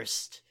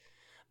first.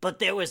 But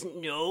there was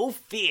no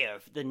fear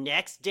the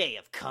next day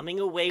of coming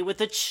away with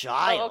a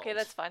child. Oh, okay,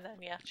 that's fine then.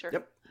 Yeah, sure.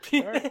 Yep.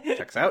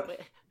 Checks out.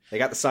 They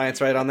got the science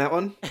right on that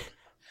one.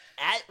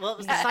 Well, it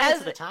was the science As-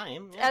 of the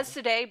time. Yeah. As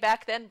today,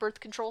 back then,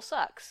 birth control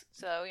sucks.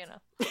 So, you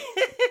know.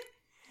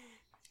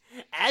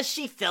 As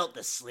she felt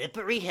the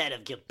slippery head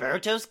of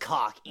Gilberto's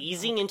cock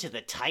easing into the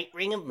tight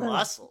ring of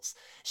muscles,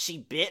 she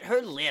bit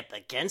her lip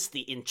against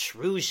the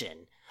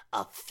intrusion.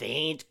 A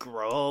faint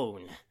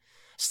groan.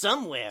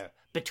 Somewhere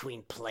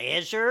between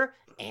pleasure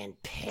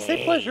and pain.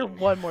 Say pleasure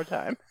one more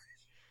time.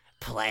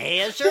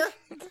 Pleasure?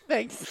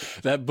 Thanks.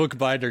 That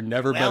bookbinder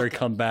never better Welcome.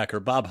 come back, or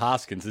Bob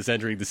Hoskins is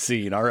entering the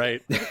scene. All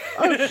right, Oh,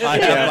 I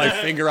have my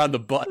finger on the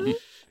button.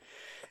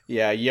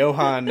 Yeah,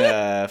 Johann,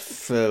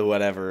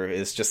 whatever,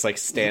 is just like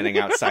standing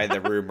outside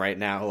the room right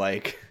now.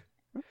 Like,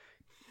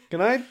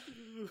 can I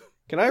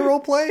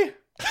role play?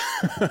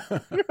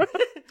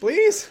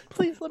 Please.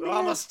 please let me We're in.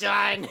 almost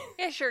done.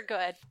 Yeah, sure, go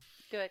ahead.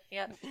 Do it,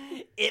 yeah.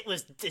 It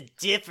was a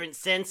different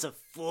sense of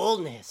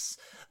fullness,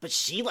 but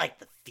she liked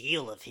the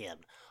feel of him.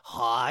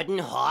 Hard and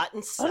hot Oh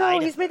inside no,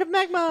 of he's her. made of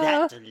magma.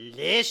 That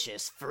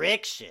delicious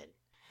friction.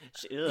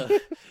 Ugh.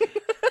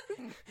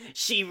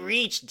 She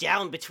reached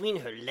down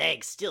between her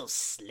legs, still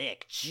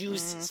slick,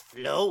 juices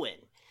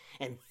flowing,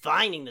 and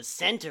finding the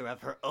center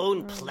of her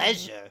own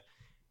pleasure,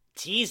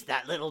 teased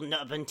that little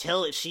nub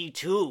until she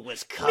too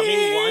was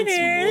coming once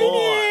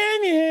more.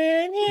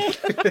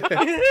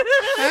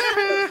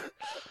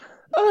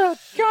 Oh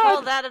Call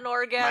God! that an My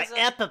orgasm?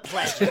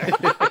 epipleasure.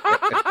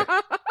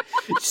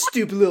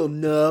 Stupid little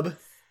nub.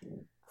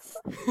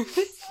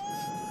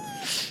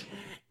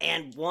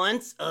 And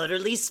once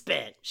utterly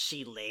spent,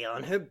 she lay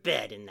on her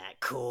bed in that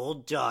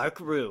cold,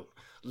 dark room,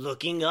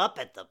 looking up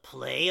at the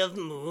play of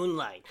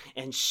moonlight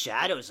and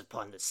shadows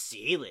upon the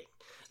ceiling,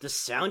 the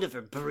sound of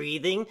her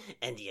breathing,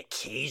 and the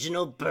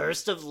occasional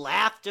burst of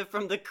laughter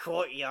from the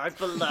courtyard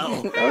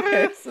below.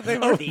 Okay, so they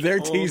were. Oh, The they're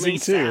only teasing too.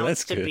 sounds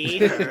That's to good.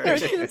 be I was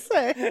heard. gonna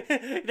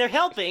say They're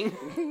helping.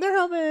 they're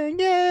helping.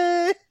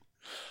 Yay!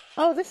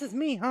 Oh, this is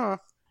me, huh?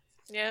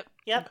 Yep,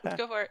 Yep.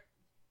 go for it.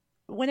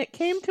 When it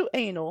came to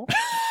anal,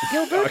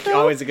 Gilberto.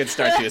 Always a good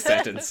start to a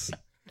sentence.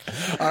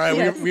 All right,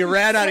 Yes. we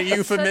ran out of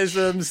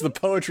euphemisms. The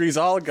poetry's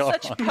all gone.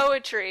 Such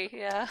poetry,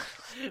 yeah.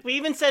 We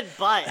even said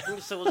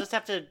but, so we'll just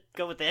have to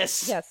go with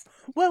this. Yes.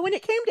 Well, when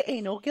it came to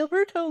anal,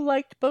 Gilberto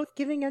liked both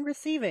giving and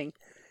receiving.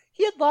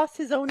 He had lost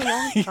his own a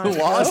long He time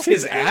lost ago.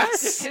 his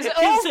ass. His His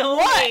own own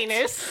what?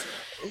 anus.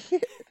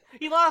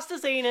 He lost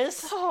his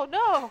anus Oh,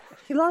 no.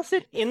 He lost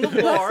it in the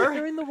he lost it war.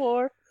 during the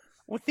war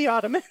with the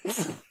Ottomans.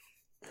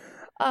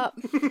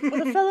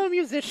 With a fellow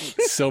musician.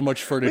 So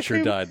much furniture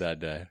With whom- died that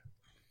day.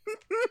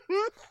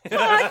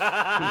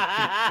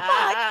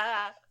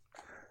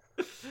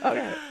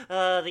 Okay.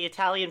 The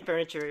Italian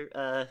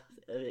furniture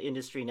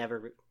industry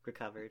never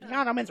recovered. The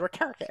Ottomans were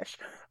Turkish.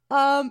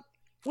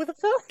 With a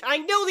fellow, I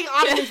know the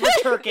Ottomans were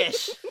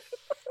Turkish.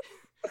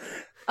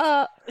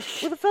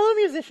 with a fellow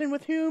musician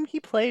with whom he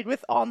played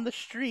with on the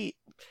street.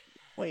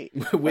 Wait.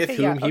 With Okay,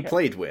 whom yeah, he okay.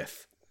 played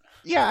with.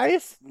 Yeah,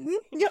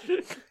 yep.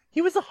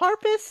 He was a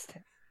harpist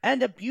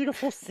and a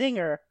beautiful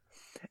singer,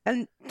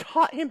 and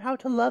taught him how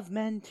to love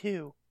men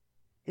too.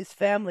 His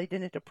family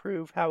didn't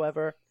approve,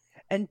 however,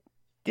 and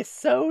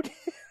disowned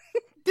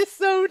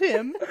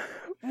him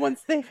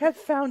once they had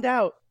found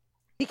out.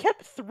 He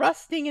kept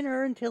thrusting in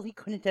her until he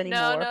couldn't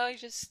anymore. No, he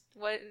just...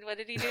 What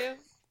did he do?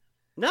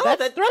 No, That's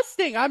that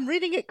thrusting. I'm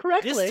reading it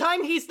correctly. this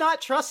time he's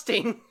not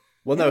trusting.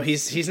 Well, no,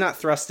 he's not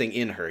thrusting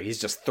in her. He's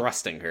just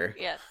thrusting her.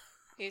 Yeah.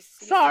 He's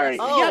Sorry.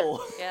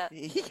 Oh, Yeah.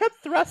 He kept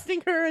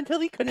thrusting her until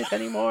he couldn't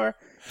anymore.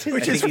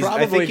 Which I is think he's- I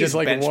probably think just he's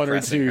like bench one or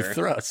pressing two her.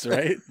 thrusts,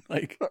 right?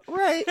 Like,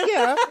 Right,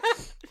 yeah.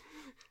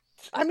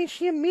 I mean,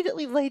 she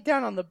immediately laid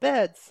down on the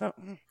bed, so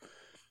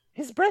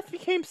his breath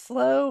became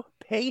slow,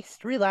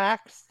 paced,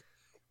 relaxed.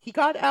 He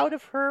got out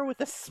of her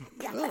with a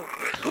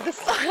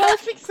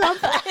splashing sound.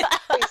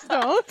 Please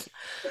don't.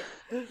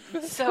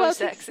 So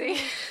sexy.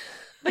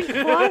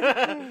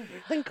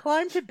 Then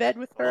climbed to bed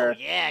with Oh her.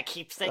 yeah,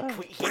 keep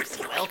squelching.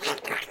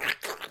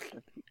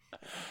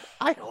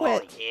 I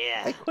quit. Oh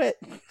yeah. I quit.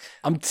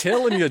 I'm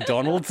telling you,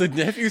 Donald, the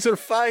nephews are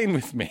fine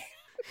with me.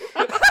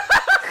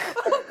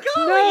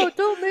 No,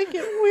 don't make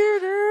it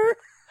weirder.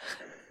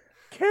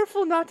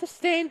 Careful not to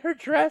stain her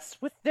dress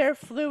with their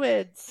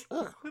fluids.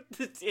 Ugh.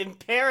 It's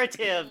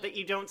imperative that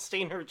you don't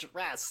stain her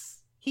dress.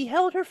 He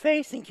held her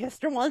face and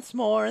kissed her once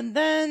more, and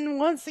then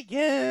once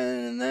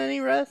again, and then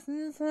he rested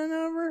his hand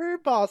over her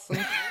bosom.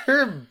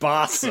 Her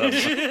bosom.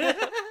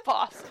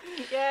 Possum.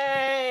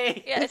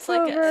 Yay! Yeah, it's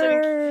like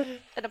over.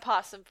 an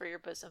opossum for your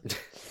bosom.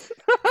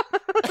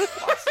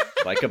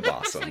 Like a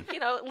bosom.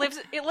 You know, it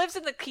lives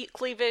in the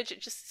cleavage.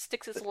 It just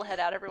sticks its little head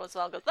out every once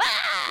in a while and goes,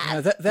 ah!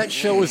 Yeah, that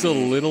show was a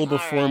little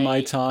before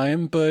my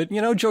time, but,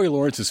 Joey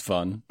Lawrence is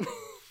fun.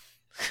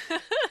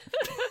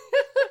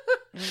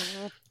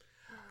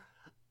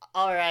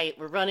 All right,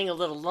 we're running a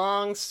little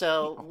long,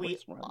 so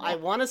I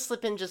want to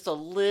slip in just a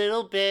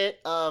little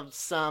bit of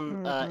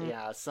some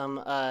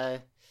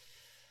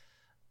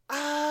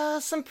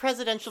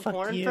presidential Fuck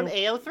porn you. from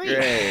AO3.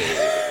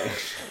 Great.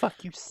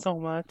 Fuck you so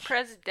much.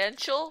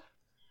 Presidential?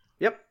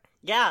 Yep.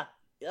 Yeah,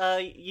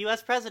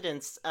 U.S.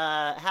 presidents.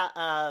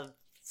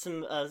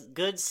 Some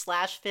good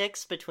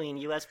 /fics between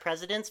U.S.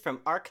 presidents from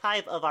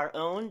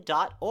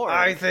archiveofourown.org.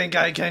 I think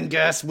I can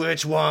guess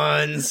which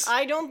ones.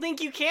 I don't think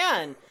you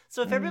can.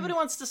 So if everybody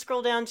wants to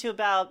scroll down to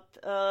about,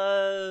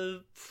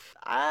 we're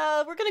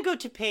gonna go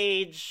to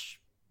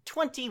page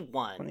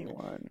 21.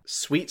 21.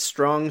 Sweet,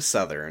 strong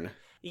Southern.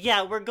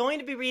 Yeah, we're going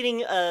to be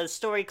reading a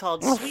story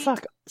called Oh, Sweet,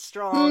 fuck.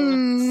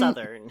 Strong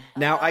Southern.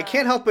 Now, I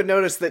can't help but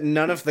notice that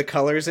none of the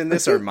colors in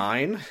this are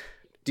mine.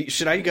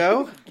 Should I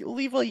go?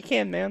 Leave while you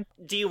can, man.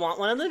 Do you want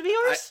one of them to be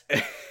yours?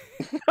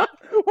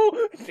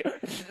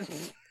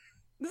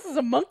 This is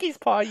a monkey's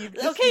paw you've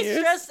just Okay, used.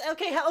 Stress.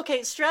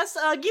 Okay, Stress.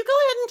 You go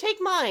ahead and take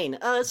mine.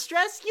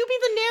 Stress, you be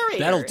the narrator.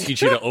 That'll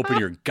teach you to open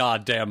your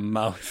goddamn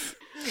mouth.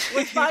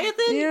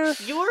 Leviathan, Yeah.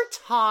 you're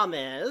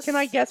Thomas. Can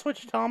I guess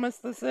which Thomas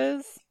this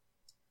is?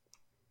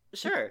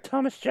 Sure.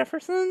 Thomas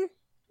Jefferson?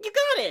 You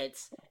got it.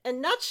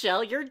 In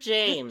nutshell, you're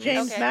James.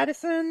 James Okay.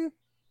 Madison?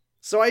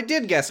 So I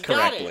did guess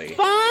Got it. correctly.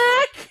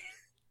 Fuck!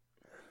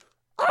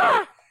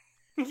 Ah!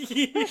 I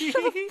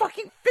shove a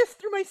fucking fist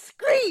through my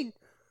screen!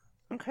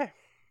 Okay.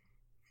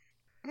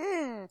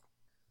 Go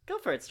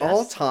for it, Stress.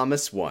 All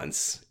Thomas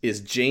wants is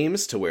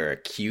James to wear a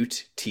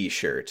cute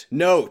t-shirt.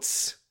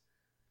 Notes!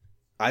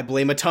 I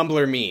blame a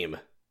Tumblr meme.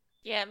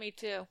 Yeah, me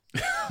too.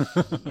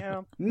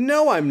 Yeah.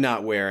 No, I'm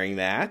not wearing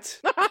that.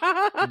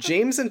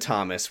 James and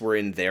Thomas were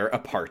in their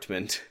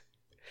apartment.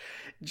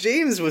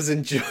 James was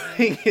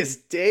enjoying his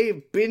day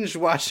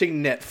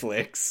binge-watching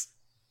Netflix.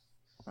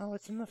 Oh,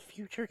 it's in the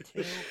future,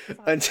 too.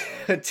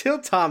 Until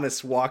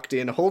Thomas walked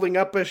in holding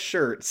up a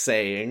shirt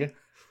saying,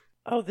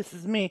 Oh, this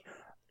is me.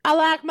 I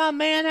like my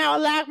man how I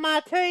like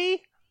my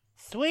tea.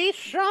 Sweet,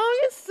 strong,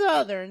 and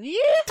southern.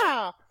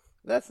 Yeah!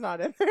 That's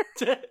not in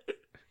there.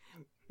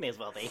 May as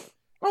well be.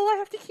 Oh, I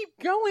have to keep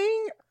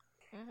going.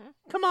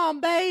 Come on,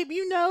 babe.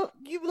 You know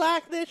you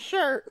like this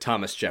shirt.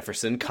 Thomas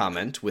Jefferson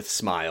comment with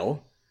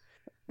smile.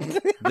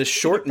 The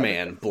short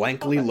man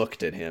blankly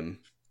looked at him.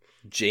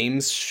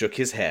 James shook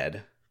his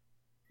head.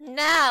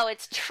 No,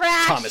 it's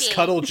trashy. Thomas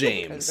cuddled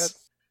James.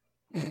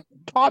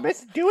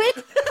 Thomas, do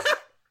it?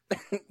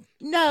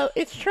 No,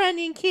 it's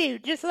trendy and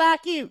cute, just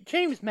like you.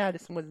 James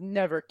Madison was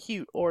never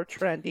cute or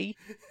trendy.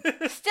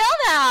 Still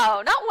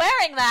no, not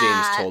wearing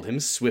that. James told him,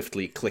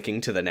 swiftly clicking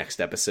to the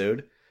next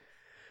episode.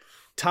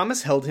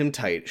 Thomas held him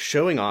tight,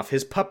 showing off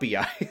his puppy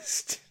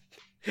eyes.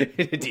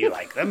 Do you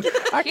like them?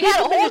 I He had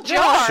a whole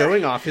jar.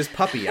 Showing off his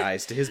puppy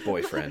eyes to his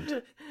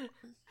boyfriend.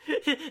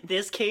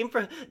 This came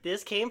from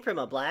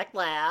a black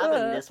lab,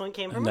 and this one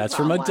came from And that's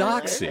from a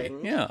Rottweiler, doxy.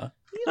 and- Yeah.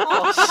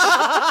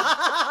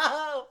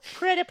 Oh.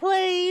 Credit,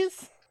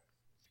 please.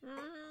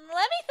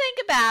 Let me think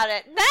about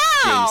it. No!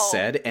 James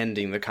said,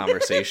 ending the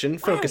conversation,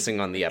 focusing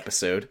on the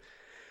episode.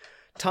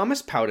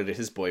 Thomas pouted at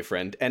his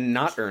boyfriend and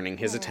not earning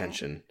his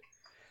attention.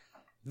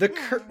 The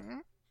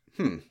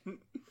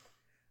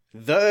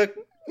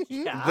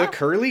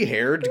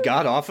curly-haired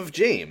got off of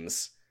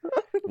James,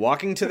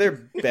 walking to their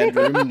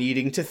bedroom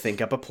needing to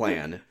think up a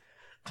plan.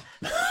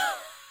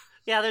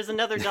 Yeah, there's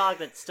another dog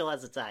that still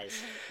has its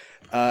eyes.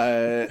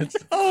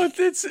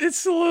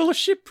 It's a little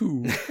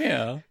shipoo.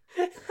 Yeah.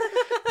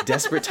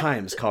 Desperate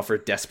times call for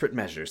desperate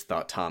measures,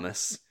 thought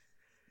Thomas.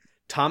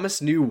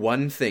 Thomas knew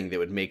one thing that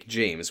would make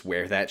James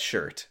wear that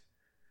shirt.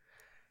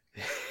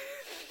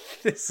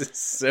 This is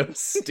so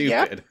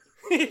stupid.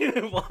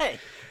 What?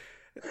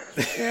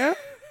 Yeah?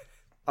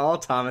 All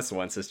Thomas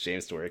wants is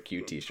James to wear a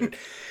cute t-shirt.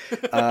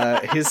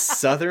 His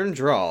southern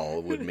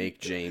drawl would make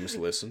James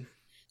listen.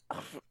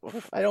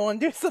 I don't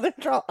want to do Southern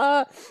drawl.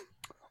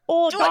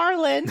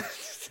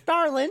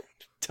 Darling,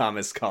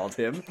 Thomas called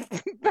him.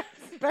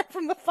 back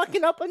from the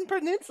fucking Upland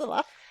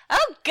Peninsula.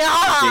 Oh,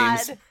 God!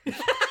 James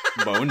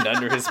moaned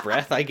under his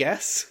breath, I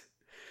guess.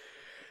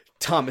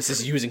 Thomas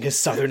is using his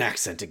southern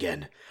accent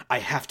again. I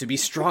have to be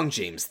strong,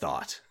 James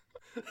thought.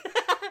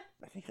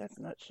 I think that's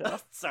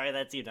Nutshell. Sorry,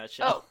 that's you,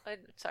 Nutshell. Oh, I'm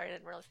sorry, I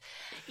didn't realize.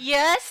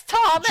 Yes,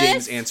 Thomas!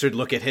 James answered,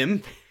 look at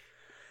him.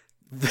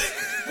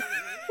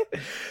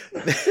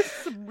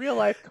 Some real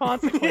life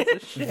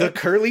consequences shit. The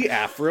curly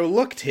afro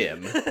looked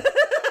him.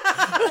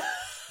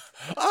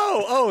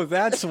 Oh,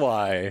 that's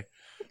why.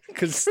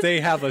 Because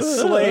they have a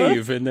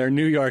slave in their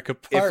New York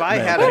apartment. If I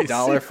had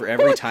 $1 for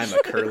every time a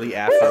curly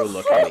afro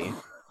looked me.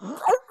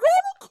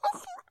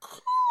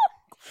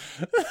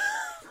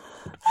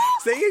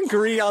 They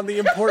agree on the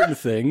important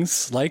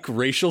things, like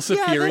racial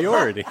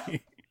superiority.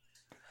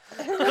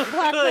 Black men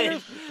are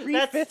Good.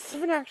 3/5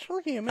 of an actual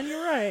human,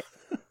 you're right.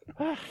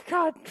 Oh,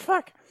 God,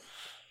 fuck.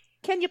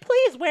 Can you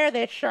please wear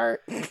this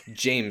shirt?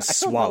 James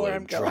I don't know where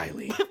I'm swallowed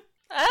going. dryly.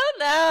 Oh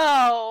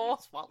no!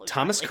 Swallowed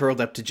Thomas dryly.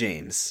 curled up to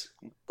James.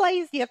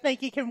 Please, do you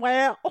think you can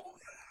wear?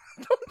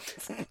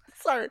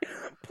 Sorry.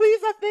 Please,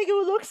 I think it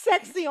would look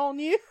sexy on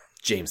you.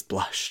 James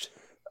blushed.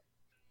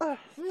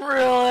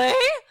 Really?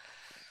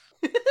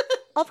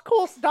 Of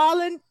course,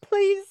 darling.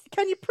 Please,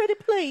 can you pretty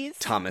please?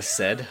 Thomas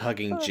said,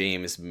 hugging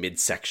James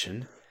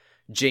midsection.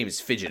 James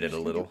fidgeted a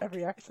little.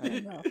 Every accent I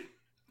know.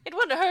 It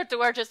wouldn't hurt to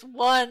wear just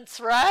once,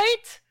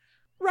 right?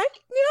 Right?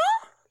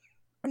 Yeah?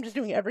 I'm just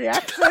doing every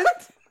accent.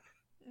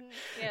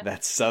 Yeah.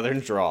 That southern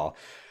drawl.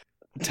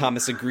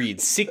 Thomas agreed,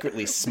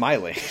 secretly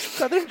smiling.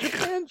 Southern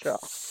Japan draw.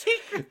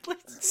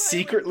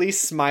 Secretly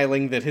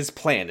smiling that his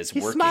plan is He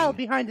working. smiled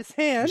behind his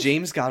hand.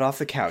 James got off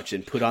the couch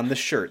and put on the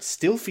shirt,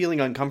 still feeling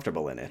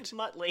uncomfortable in it.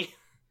 Muttley.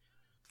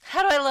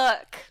 How do I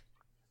look?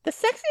 The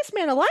sexiest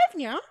man alive,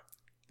 yeah?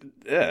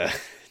 Ugh.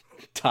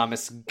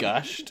 Thomas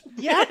gushed,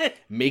 Yeah.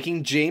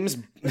 making James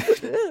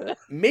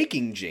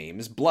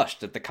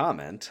blushed at the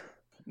comment.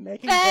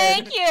 Making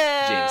Thank good. you!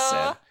 James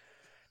said.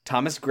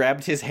 Thomas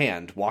grabbed his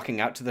hand, walking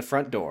out to the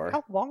front door.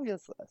 How long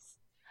is this?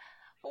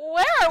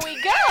 Where are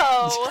we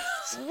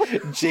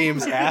go?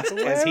 James asked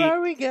as Where he are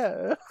we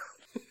go?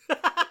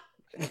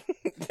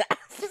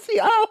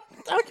 Oh,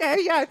 okay,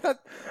 yeah. I thought,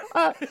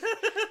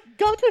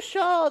 go to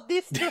show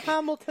this to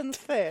Hamilton's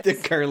face. the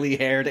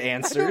curly-haired I don't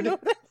answered. know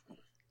that.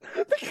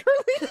 The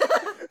curly.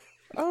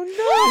 Oh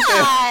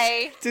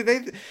Why? Do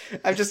they?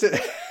 I'm just.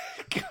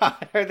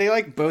 God, are they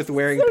like both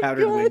wearing So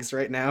powdered good. wigs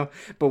right now?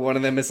 But one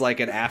of them is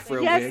like an afro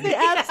no! Yes, wig. they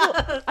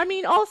absolutely. I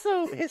mean,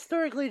 also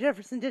historically,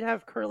 Jefferson did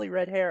have curly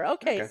red hair.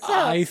 Okay, so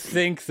I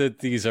think that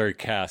these are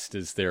cast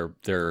as their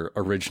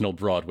original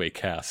Broadway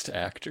cast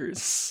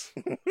actors.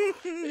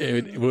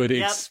 It would.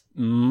 Yep.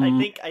 I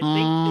think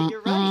that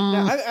you're right.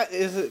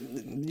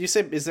 Now, you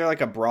said, is there like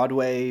a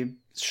Broadway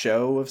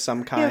show of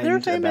some kind? they're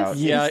famous. about?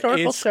 Yeah,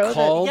 Historical it's show that-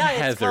 called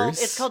Yeah,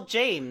 Heathers. it's called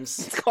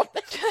James.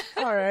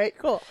 all right,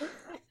 cool.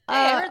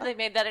 I heard they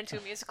made that into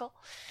a musical.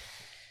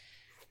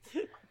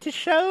 To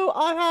show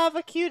I have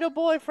a cuter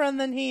boyfriend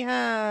than he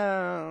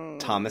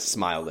has. Thomas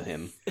smiled at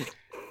him.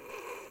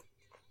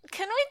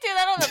 Can we do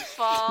that on the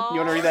phone? You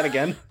want to read that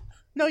again?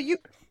 No, you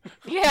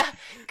Yeah.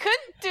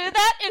 Couldn't do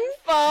that in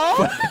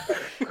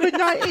phone? could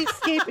not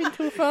escape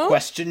into a phone.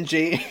 Question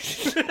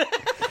James.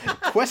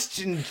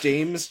 Question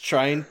James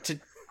trying to.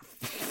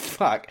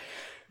 Fuck.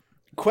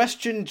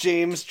 Question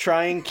James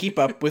trying keep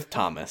up with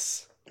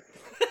Thomas.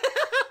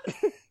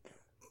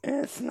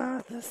 It's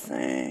not the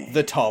same.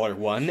 The taller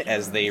one,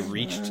 as they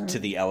reached to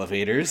the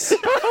elevators.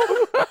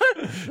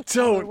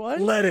 Don't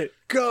What? let it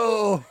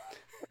go.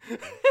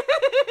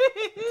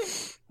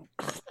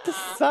 This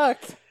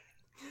sucked.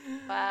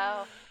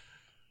 Wow.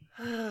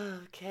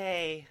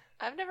 Okay.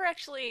 I've never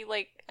actually,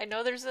 I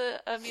know there's a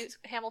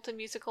Hamilton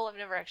musical. I've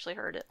never actually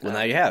heard it. Well,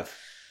 now you have.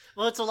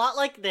 Well, it's a lot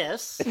like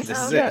this. This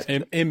is Okay.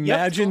 it.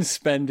 Imagine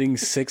spending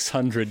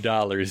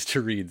 $600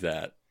 to read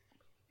that.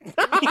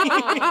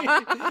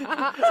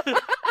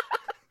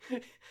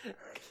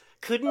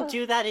 Couldn't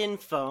do that in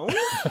phone?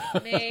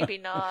 Maybe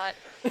not.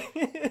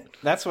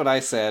 That's what I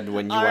said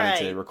when you All wanted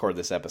to right. record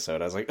this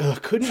episode. I was like, ugh,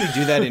 couldn't we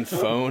do that in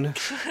phone?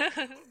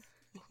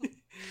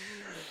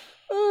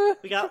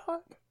 We got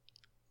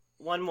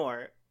one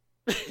more.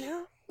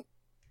 Yeah.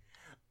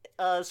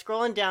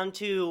 Scrolling down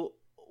to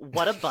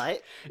What a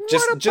Butt.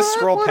 Just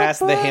scroll past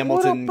the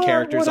Hamilton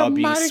characters all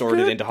being mighty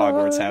sorted good into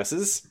Hogwarts boy.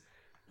 houses.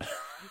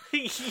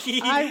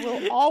 I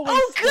will always.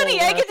 Oh, goody!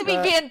 scroll I get to be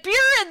after that. Van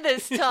Buren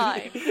this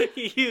time.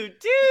 You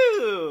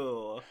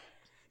do!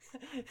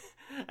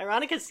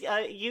 Ironicus,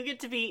 you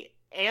get to be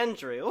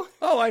Andrew.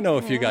 Oh, I know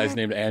a few guys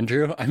named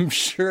Andrew. I'm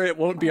sure it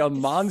won't be a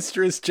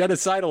monstrous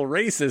genocidal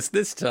racist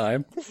this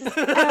time.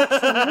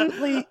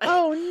 Absolutely.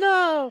 Oh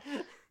no.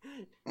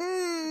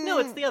 No,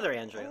 it's the other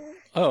Andrew.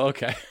 Oh,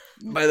 okay.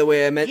 By the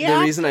way, the Yeah,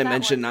 reason I that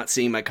mentioned one. not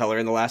seeing my color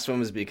in the last one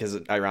was because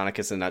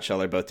Ironicus and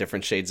Nutshell are both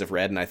different shades of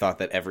red, and I thought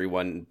that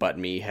everyone but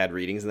me had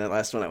readings in that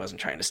last one. I wasn't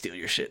trying to steal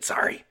your shit.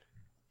 Sorry.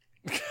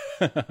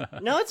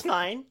 No, it's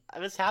fine. I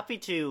was happy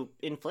to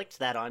inflict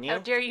that on How you.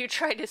 dare you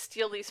try to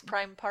steal these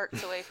prime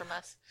parts away from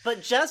us?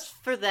 But just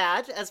for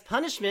that, as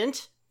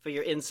punishment for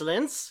your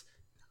insolence,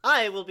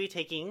 I will be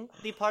taking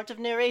the part of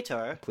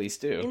narrator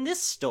Please in do.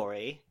 this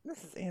story.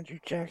 This is Andrew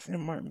Jackson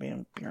and Martin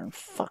Van Buren.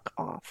 Fuck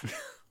off.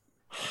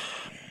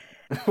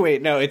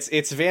 Wait, no,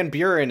 it's Van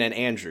Buren and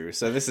Andrew.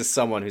 So this is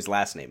someone whose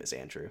last name is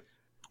Andrew.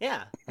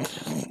 Yeah.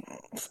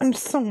 I'm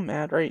so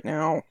mad right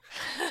now.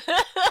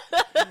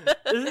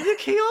 The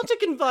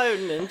chaotic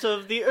environment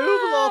of the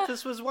Oval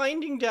Office was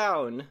winding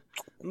down.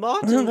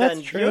 Martin that's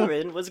Van true.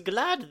 Buren was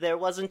glad there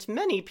wasn't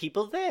many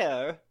people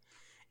there.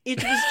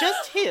 It was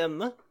just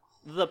him,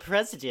 the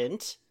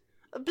president,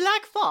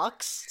 Black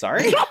Fox,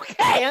 Sorry?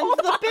 and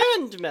the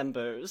band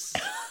members.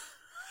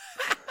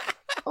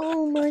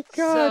 Oh my So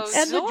god.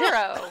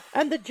 Zorro.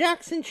 And the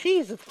Jackson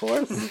cheese, of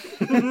course.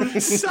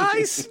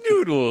 Cy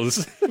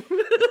Snoodles.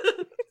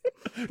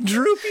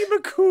 Droopy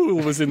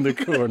McCool was in the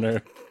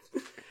corner.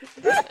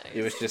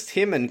 It was just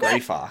him and Gray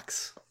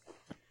Fox.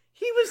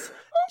 He was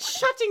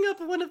shutting up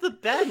one of the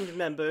band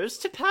members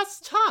to pass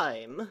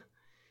time.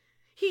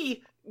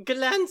 He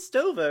glanced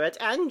over at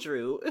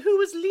Andrew, who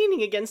was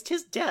leaning against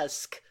his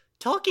desk,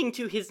 talking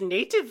to his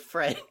native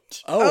friend.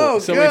 Oh,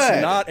 so good.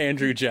 it's not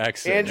Andrew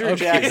Jackson. Andrew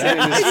Okay. Jackson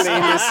and his famous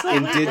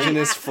Absolutely.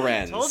 indigenous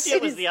friends. Told you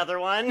it was the other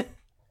one.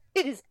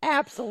 It is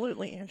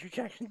absolutely Andrew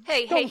Jackson.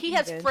 Hey, Don't he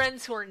has even.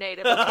 friends who are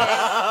native, okay?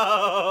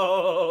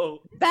 Oh.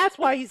 That's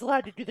why he's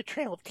allowed to do the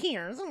Trail of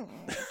Tears.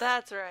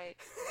 That's right.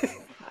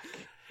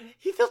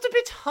 He felt a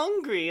bit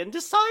hungry and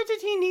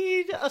decided he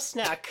needed a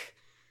snack.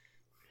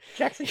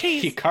 Jackson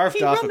cheese. He carved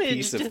He off rummaged. a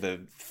piece of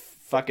the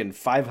fucking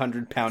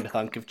 500-pound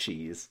hunk of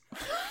cheese.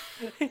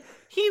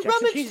 He Jackson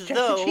rummaged, cheese, Jackson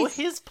though, cheese.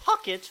 his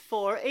pocket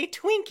for a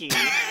Twinkie,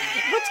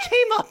 but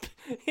came up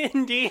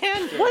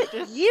empty-handed.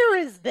 What year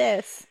is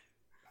this?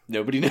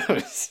 Nobody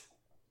knows.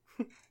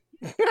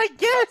 I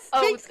guess.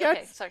 Oh, Thanks, okay,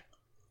 guys. sorry.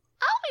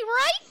 I'll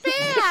be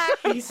right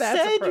back. He That's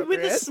said with a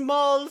appropriate.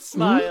 small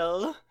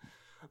smile.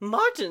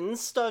 Martin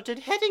started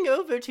heading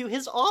over to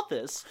his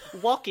office,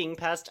 walking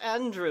past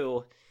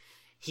Andrew.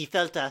 He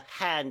felt a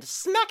hand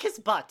smack his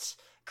butt,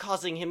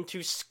 causing him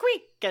to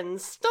squeak and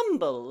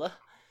stumble.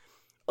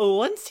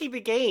 Once he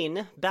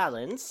regained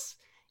balance,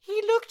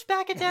 he looked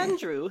back at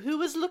Andrew, who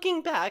was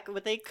looking back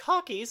with a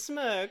cocky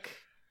smirk.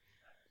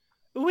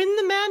 When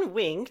the man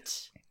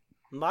winked,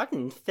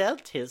 Martin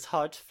felt his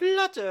heart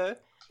flutter,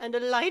 and a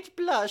light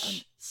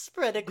blush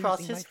spread across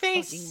Losing his my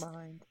face. fucking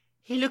mind.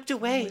 He looked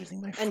away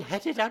losing my and fucking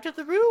headed out of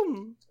the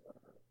room.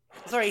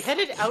 Sorry,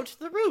 headed out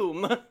the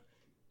room.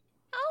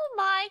 Oh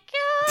my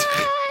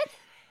god.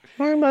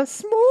 I'm a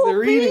small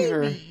They're eating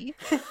her. baby.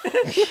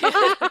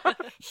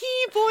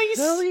 He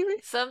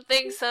voiced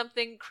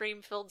Something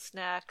cream-filled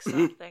snack.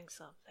 Something.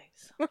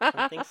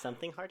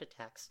 something heart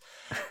attacks.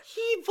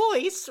 He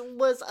voice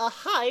was a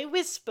high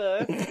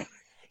whisper.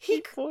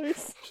 He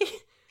Voice.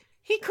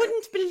 he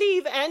couldn't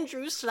believe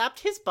Andrew slapped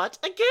his butt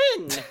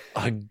again.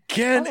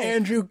 Again,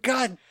 Andrew.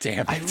 God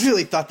damn I it.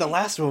 really thought the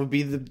last one would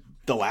be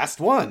the last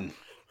one.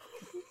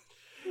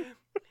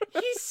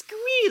 He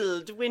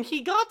squealed when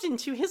he got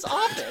into his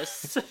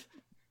office.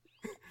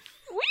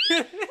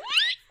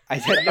 I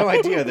had no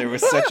idea there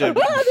was such a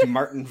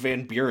Martin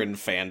Van Buren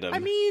fandom. I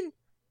mean,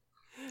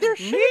 there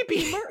should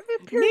Maybe- be. Martin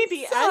Van Buren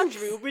Maybe sucks.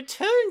 Andrew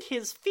returned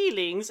his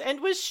feelings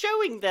and was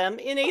showing them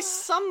in a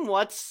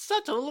somewhat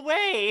subtle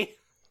way.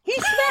 He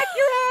smacked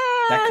your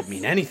ass. that could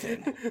mean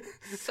anything.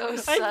 So I'm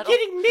subtle.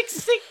 getting mixed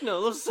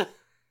signals.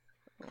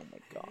 Oh my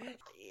god.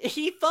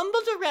 He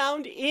fumbled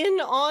around in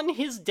on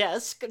his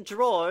desk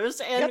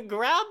drawers and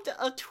grabbed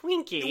a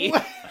Twinkie.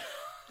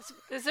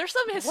 Is there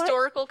some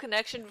historical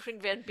connection between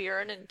Van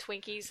Buren and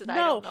Twinkies that I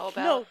No, don't know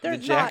about? no, The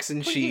there's Jackson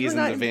not. Twinkies cheese were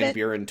and not the Van invent-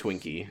 Buren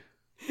Twinkie.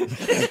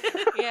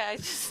 Yeah,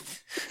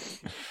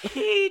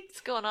 He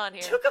what's going on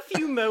here? took a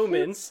few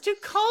moments to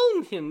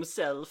calm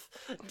himself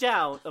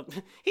down.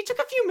 He took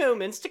a few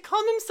moments to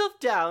calm himself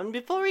down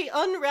before he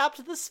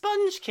unwrapped the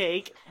sponge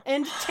cake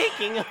and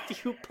taking a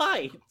few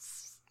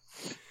bites.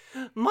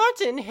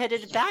 Martin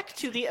headed back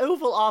to the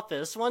Oval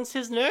Office once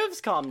his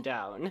nerves calmed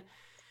down.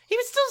 He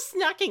was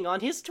still snacking on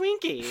his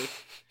Twinkie.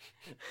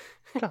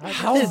 God,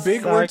 How this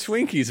big were sucks.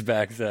 Twinkies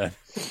back then?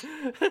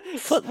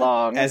 Foot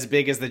long. As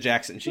big as the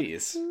Jackson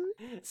cheese.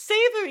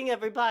 Savoring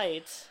every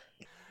bite.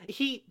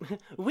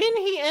 When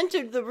he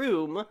entered the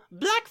room,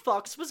 Black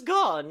Fox was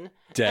gone.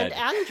 Dead. And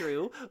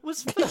Andrew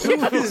was...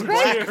 is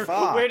Black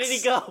Fox? Where did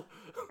he go?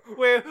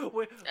 Where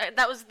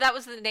That was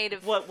the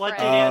native. what did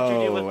friend.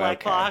 Andrew do with Oh, Black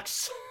okay.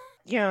 Fox?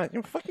 Yeah,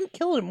 you fucking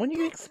kill him. What do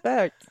you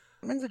expect?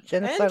 Man's a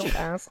genocidal Andrew-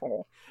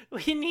 asshole.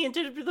 When he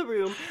entered the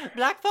room,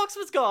 Black Fox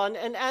was gone,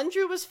 and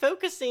Andrew was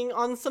focusing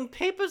on some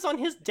papers on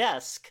his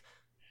desk.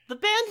 The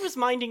band was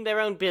minding their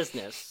own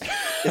business.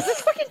 Is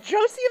this fucking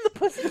Josie and the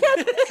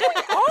Pussycats? What's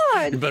going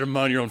You on? better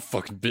mind your own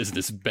fucking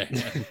business, Ben.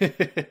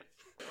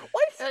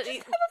 Why does he just he-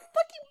 have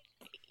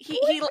a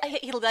fucking...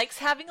 He likes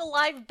having a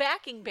live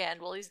backing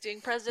band while he's doing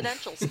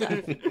presidential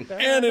stuff.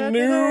 Any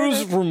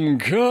news from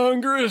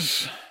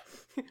Congress?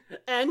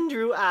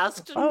 Andrew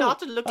asked,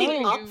 not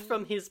looking up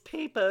from his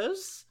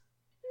papers.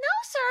 No,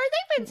 sir,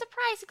 they've been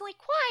surprisingly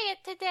quiet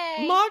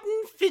today.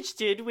 Martin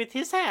fidgeted with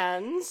his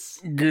hands.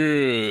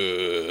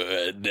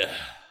 Good.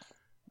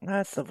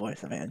 That's the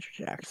voice of Andrew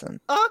Jackson.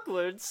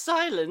 Awkward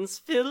silence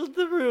filled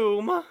the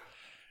room.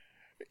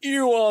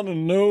 You want to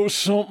know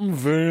something,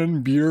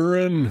 Van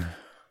Buren?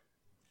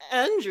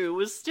 Andrew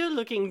was still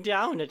looking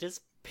down at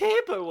his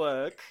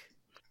paperwork.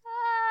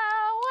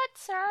 What,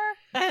 sir?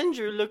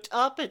 Andrew looked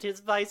up at his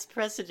vice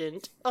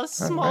president, a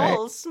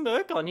small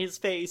smirk on his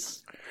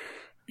face.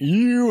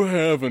 You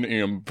have an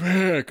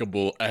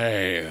impeccable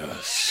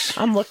ass.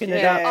 I'm looking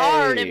it up.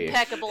 Are an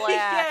impeccable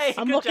ass. Yay,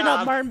 I'm good looking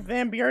job. up Martin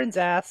Van Buren's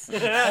ass.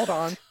 Hold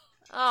on.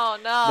 Oh,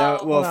 no. Well,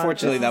 Hold on,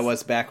 fortunately, this that is-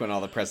 was back when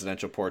all the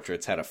presidential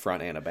portraits had a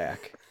front and a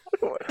back.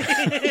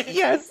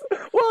 Yes.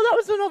 Well, that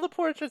was when all the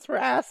portraits were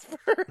ass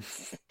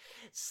first.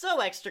 So,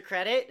 extra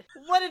credit,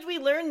 what did we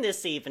learn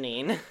this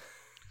evening?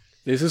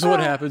 This is what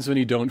happens when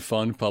you don't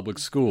fund public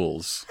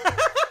schools.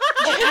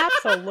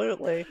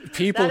 Absolutely.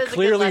 People That is a good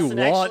clearly lesson,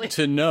 want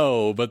actually. to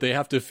know, but they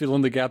have to fill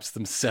in the gaps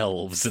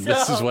themselves, and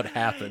this is So- what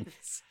happens.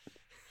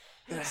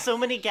 So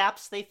many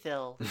gaps they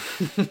fill.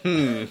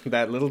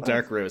 That little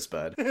dark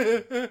rosebud.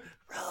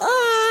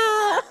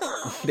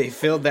 They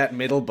filled that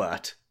middle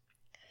butt.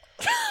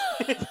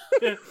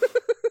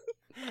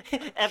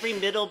 Every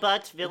middle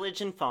butt,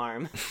 village, and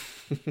farm.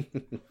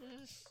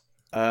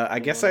 I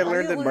guess I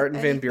learned that learned Martin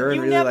Van anything.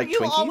 Buren really liked You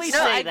Twinkies. always No,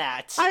 say I-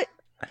 that.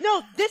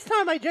 No, this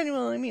time I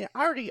genuinely mean it.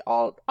 I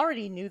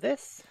already knew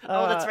this.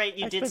 Oh, that's right,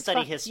 you I did spent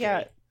study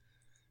history.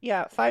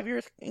 Yeah, 5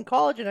 years in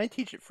college, and I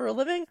teach it for a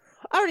living.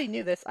 I already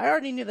knew this. I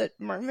already knew that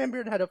Martin Van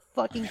Buren had a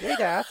fucking great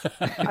ass.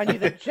 I knew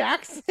that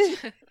Jackson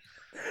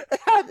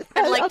had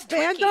a liked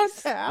band on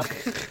Twinkies. tap.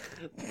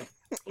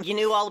 You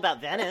knew all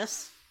about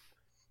Venice.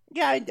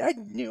 Yeah, I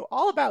knew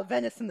all about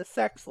Venice and the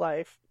sex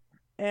life.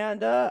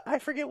 And I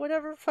forget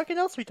whatever fucking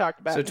else we talked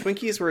about. So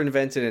Twinkies were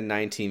invented in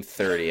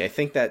 1930. I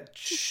think that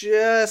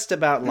just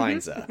about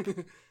lines up.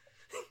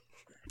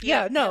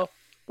 yeah, no.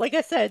 Like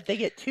I said, they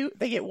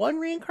get one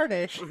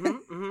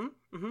reincarnation.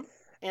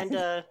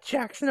 And,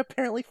 Jackson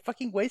apparently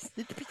fucking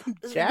wasted to become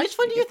Jackson. which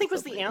one do you for think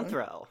was some the reason.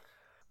 anthro?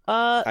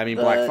 I mean,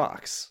 Black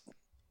Fox.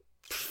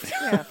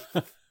 Yeah,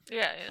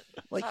 Yeah.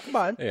 like come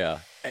on. Yeah.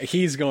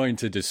 He's going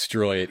to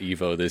destroy at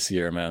EVO this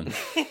year, man.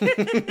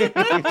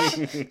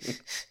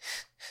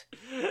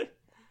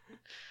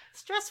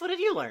 Stress, what did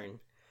you learn?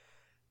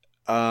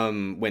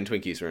 When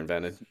Twinkies were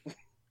invented.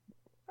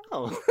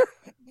 Oh,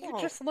 You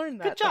just learned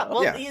that. good job.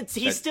 though. Well, Yeah.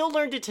 he still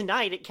learned it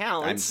tonight. It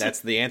counts. That's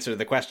the answer to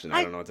the question.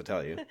 I don't know what to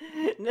tell you.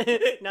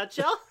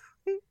 Nutshell?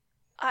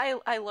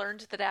 I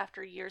learned that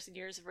after years and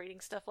years of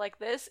reading stuff like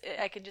this,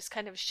 I can just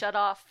kind of shut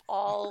off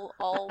all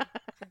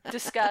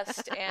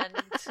disgust and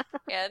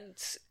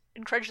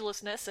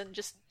incredulousness and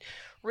just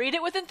read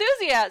it with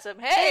enthusiasm.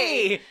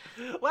 Hey,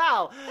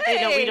 Wow!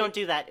 Hey, no, we Hey! don't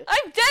do that.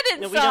 I'm dead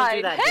inside. No, we don't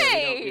do that here.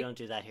 Hey, We don't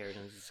do that here.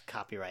 It's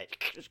copyright.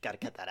 Just gotta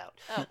cut that out.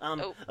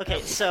 Oh,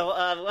 Okay, so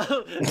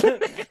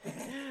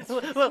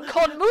well,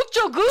 con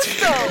mucho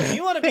gusto. if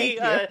you want to be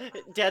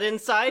Thank dead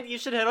inside, you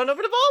should head on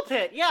over to Ball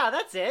Pit. Yeah,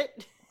 that's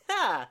it.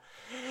 Yeah,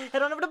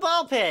 head on over to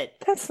Ball Pit.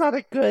 That's not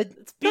a good.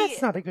 be-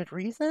 That's not a good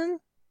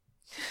reason.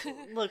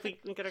 Look, we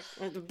got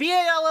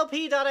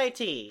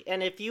BALLP.it,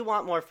 and if you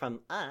want more from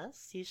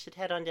us, you should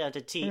head on down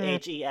to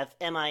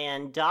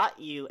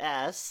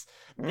THEFMIN.us.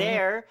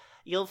 There,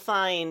 you'll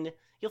find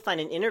an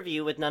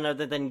interview with none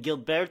other than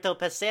Gilberto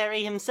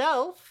Passeri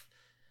himself.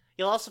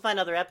 You'll also find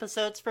other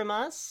episodes from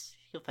us.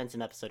 You'll find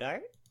some episode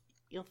art.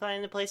 You'll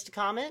find a place to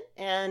comment,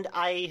 and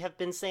I have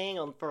been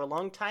saying for a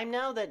long time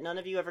now that none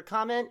of you ever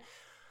comment.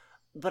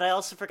 But I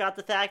also forgot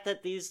the fact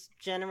that these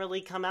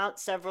generally come out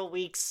several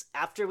weeks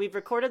after we've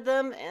recorded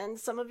them, and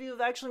some of you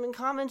have actually been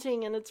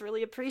commenting, and it's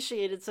really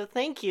appreciated, so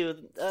thank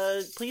you.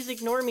 Please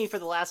ignore me for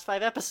the last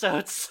 5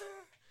 episodes.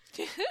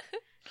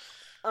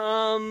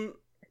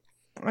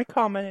 I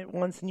commented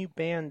once and you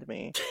banned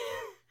me.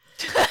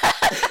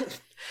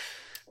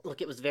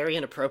 Look, it was very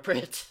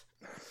inappropriate.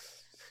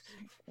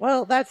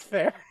 Well, that's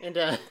fair. And,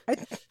 I-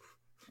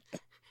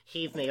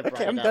 Heave may have brought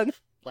Okay, I'm it done. up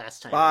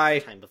last time. Bye. Or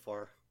the time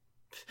before.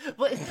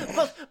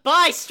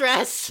 Bye,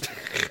 Stress!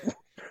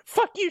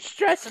 Fuck you,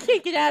 Stress. You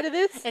can't get out of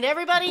this. And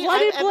everybody,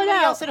 Blood in, blood everybody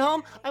out. else at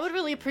home, I would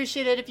really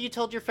appreciate it if you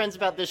told your friends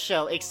about this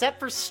show, except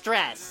for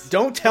Stress.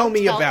 Don't tell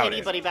me Tell about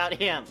anybody about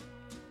him. it.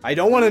 I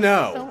don't want to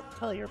know. Don't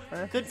tell your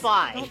friends.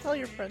 Goodbye. Don't tell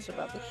your friends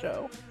about the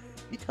show.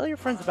 You tell your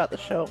friends about the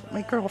show,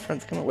 my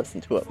girlfriend's gonna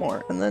listen to it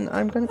more, and then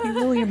I'm gonna be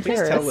really Please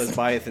embarrassed. tell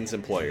Leviathan's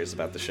employers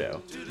about the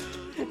show.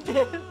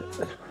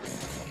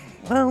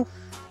 Well,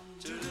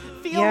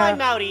 Feel Yeah, my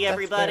Mouty, that's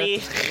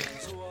everybody.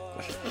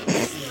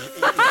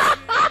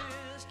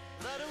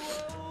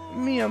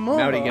 mi amor.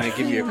 Mouty gonna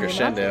give you a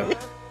crescendo.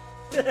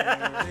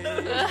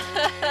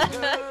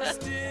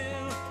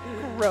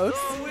 Gross.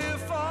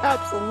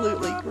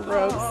 Absolutely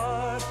gross.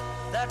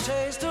 That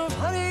taste of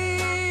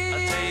honey,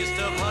 a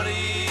taste of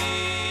honey,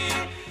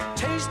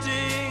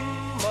 tasting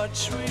much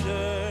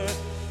sweeter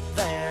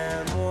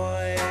than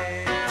wine.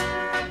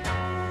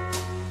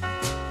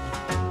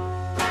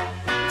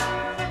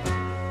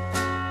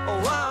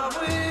 Oh, I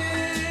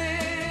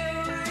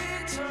will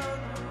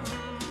return.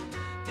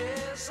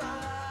 Yes, I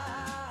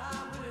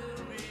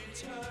will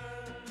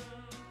return.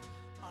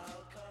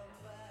 I'll come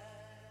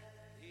back.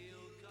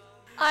 He'll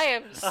come. I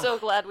am so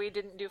glad we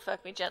didn't do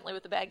Fuck Me Gently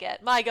with the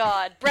Baguette. My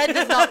god, bread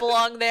does not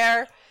belong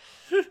there.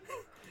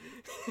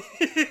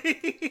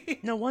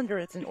 No wonder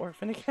it's an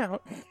orphan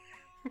account.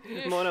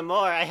 Mon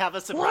amour, I have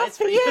a surprise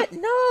for you.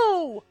 Lafayette,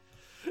 no!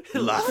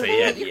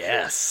 Lafayette,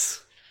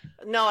 yes.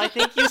 No, I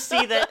think you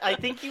see that. I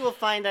think you will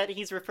find that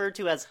he's referred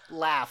to as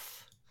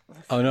Laugh.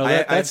 Oh no,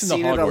 I've that's in the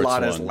seen Hogwarts it a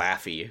lot one. as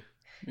Laffy.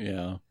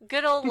 Yeah.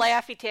 Good old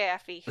Laffy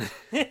Taffy.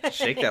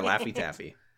 Shake that Laffy Taffy.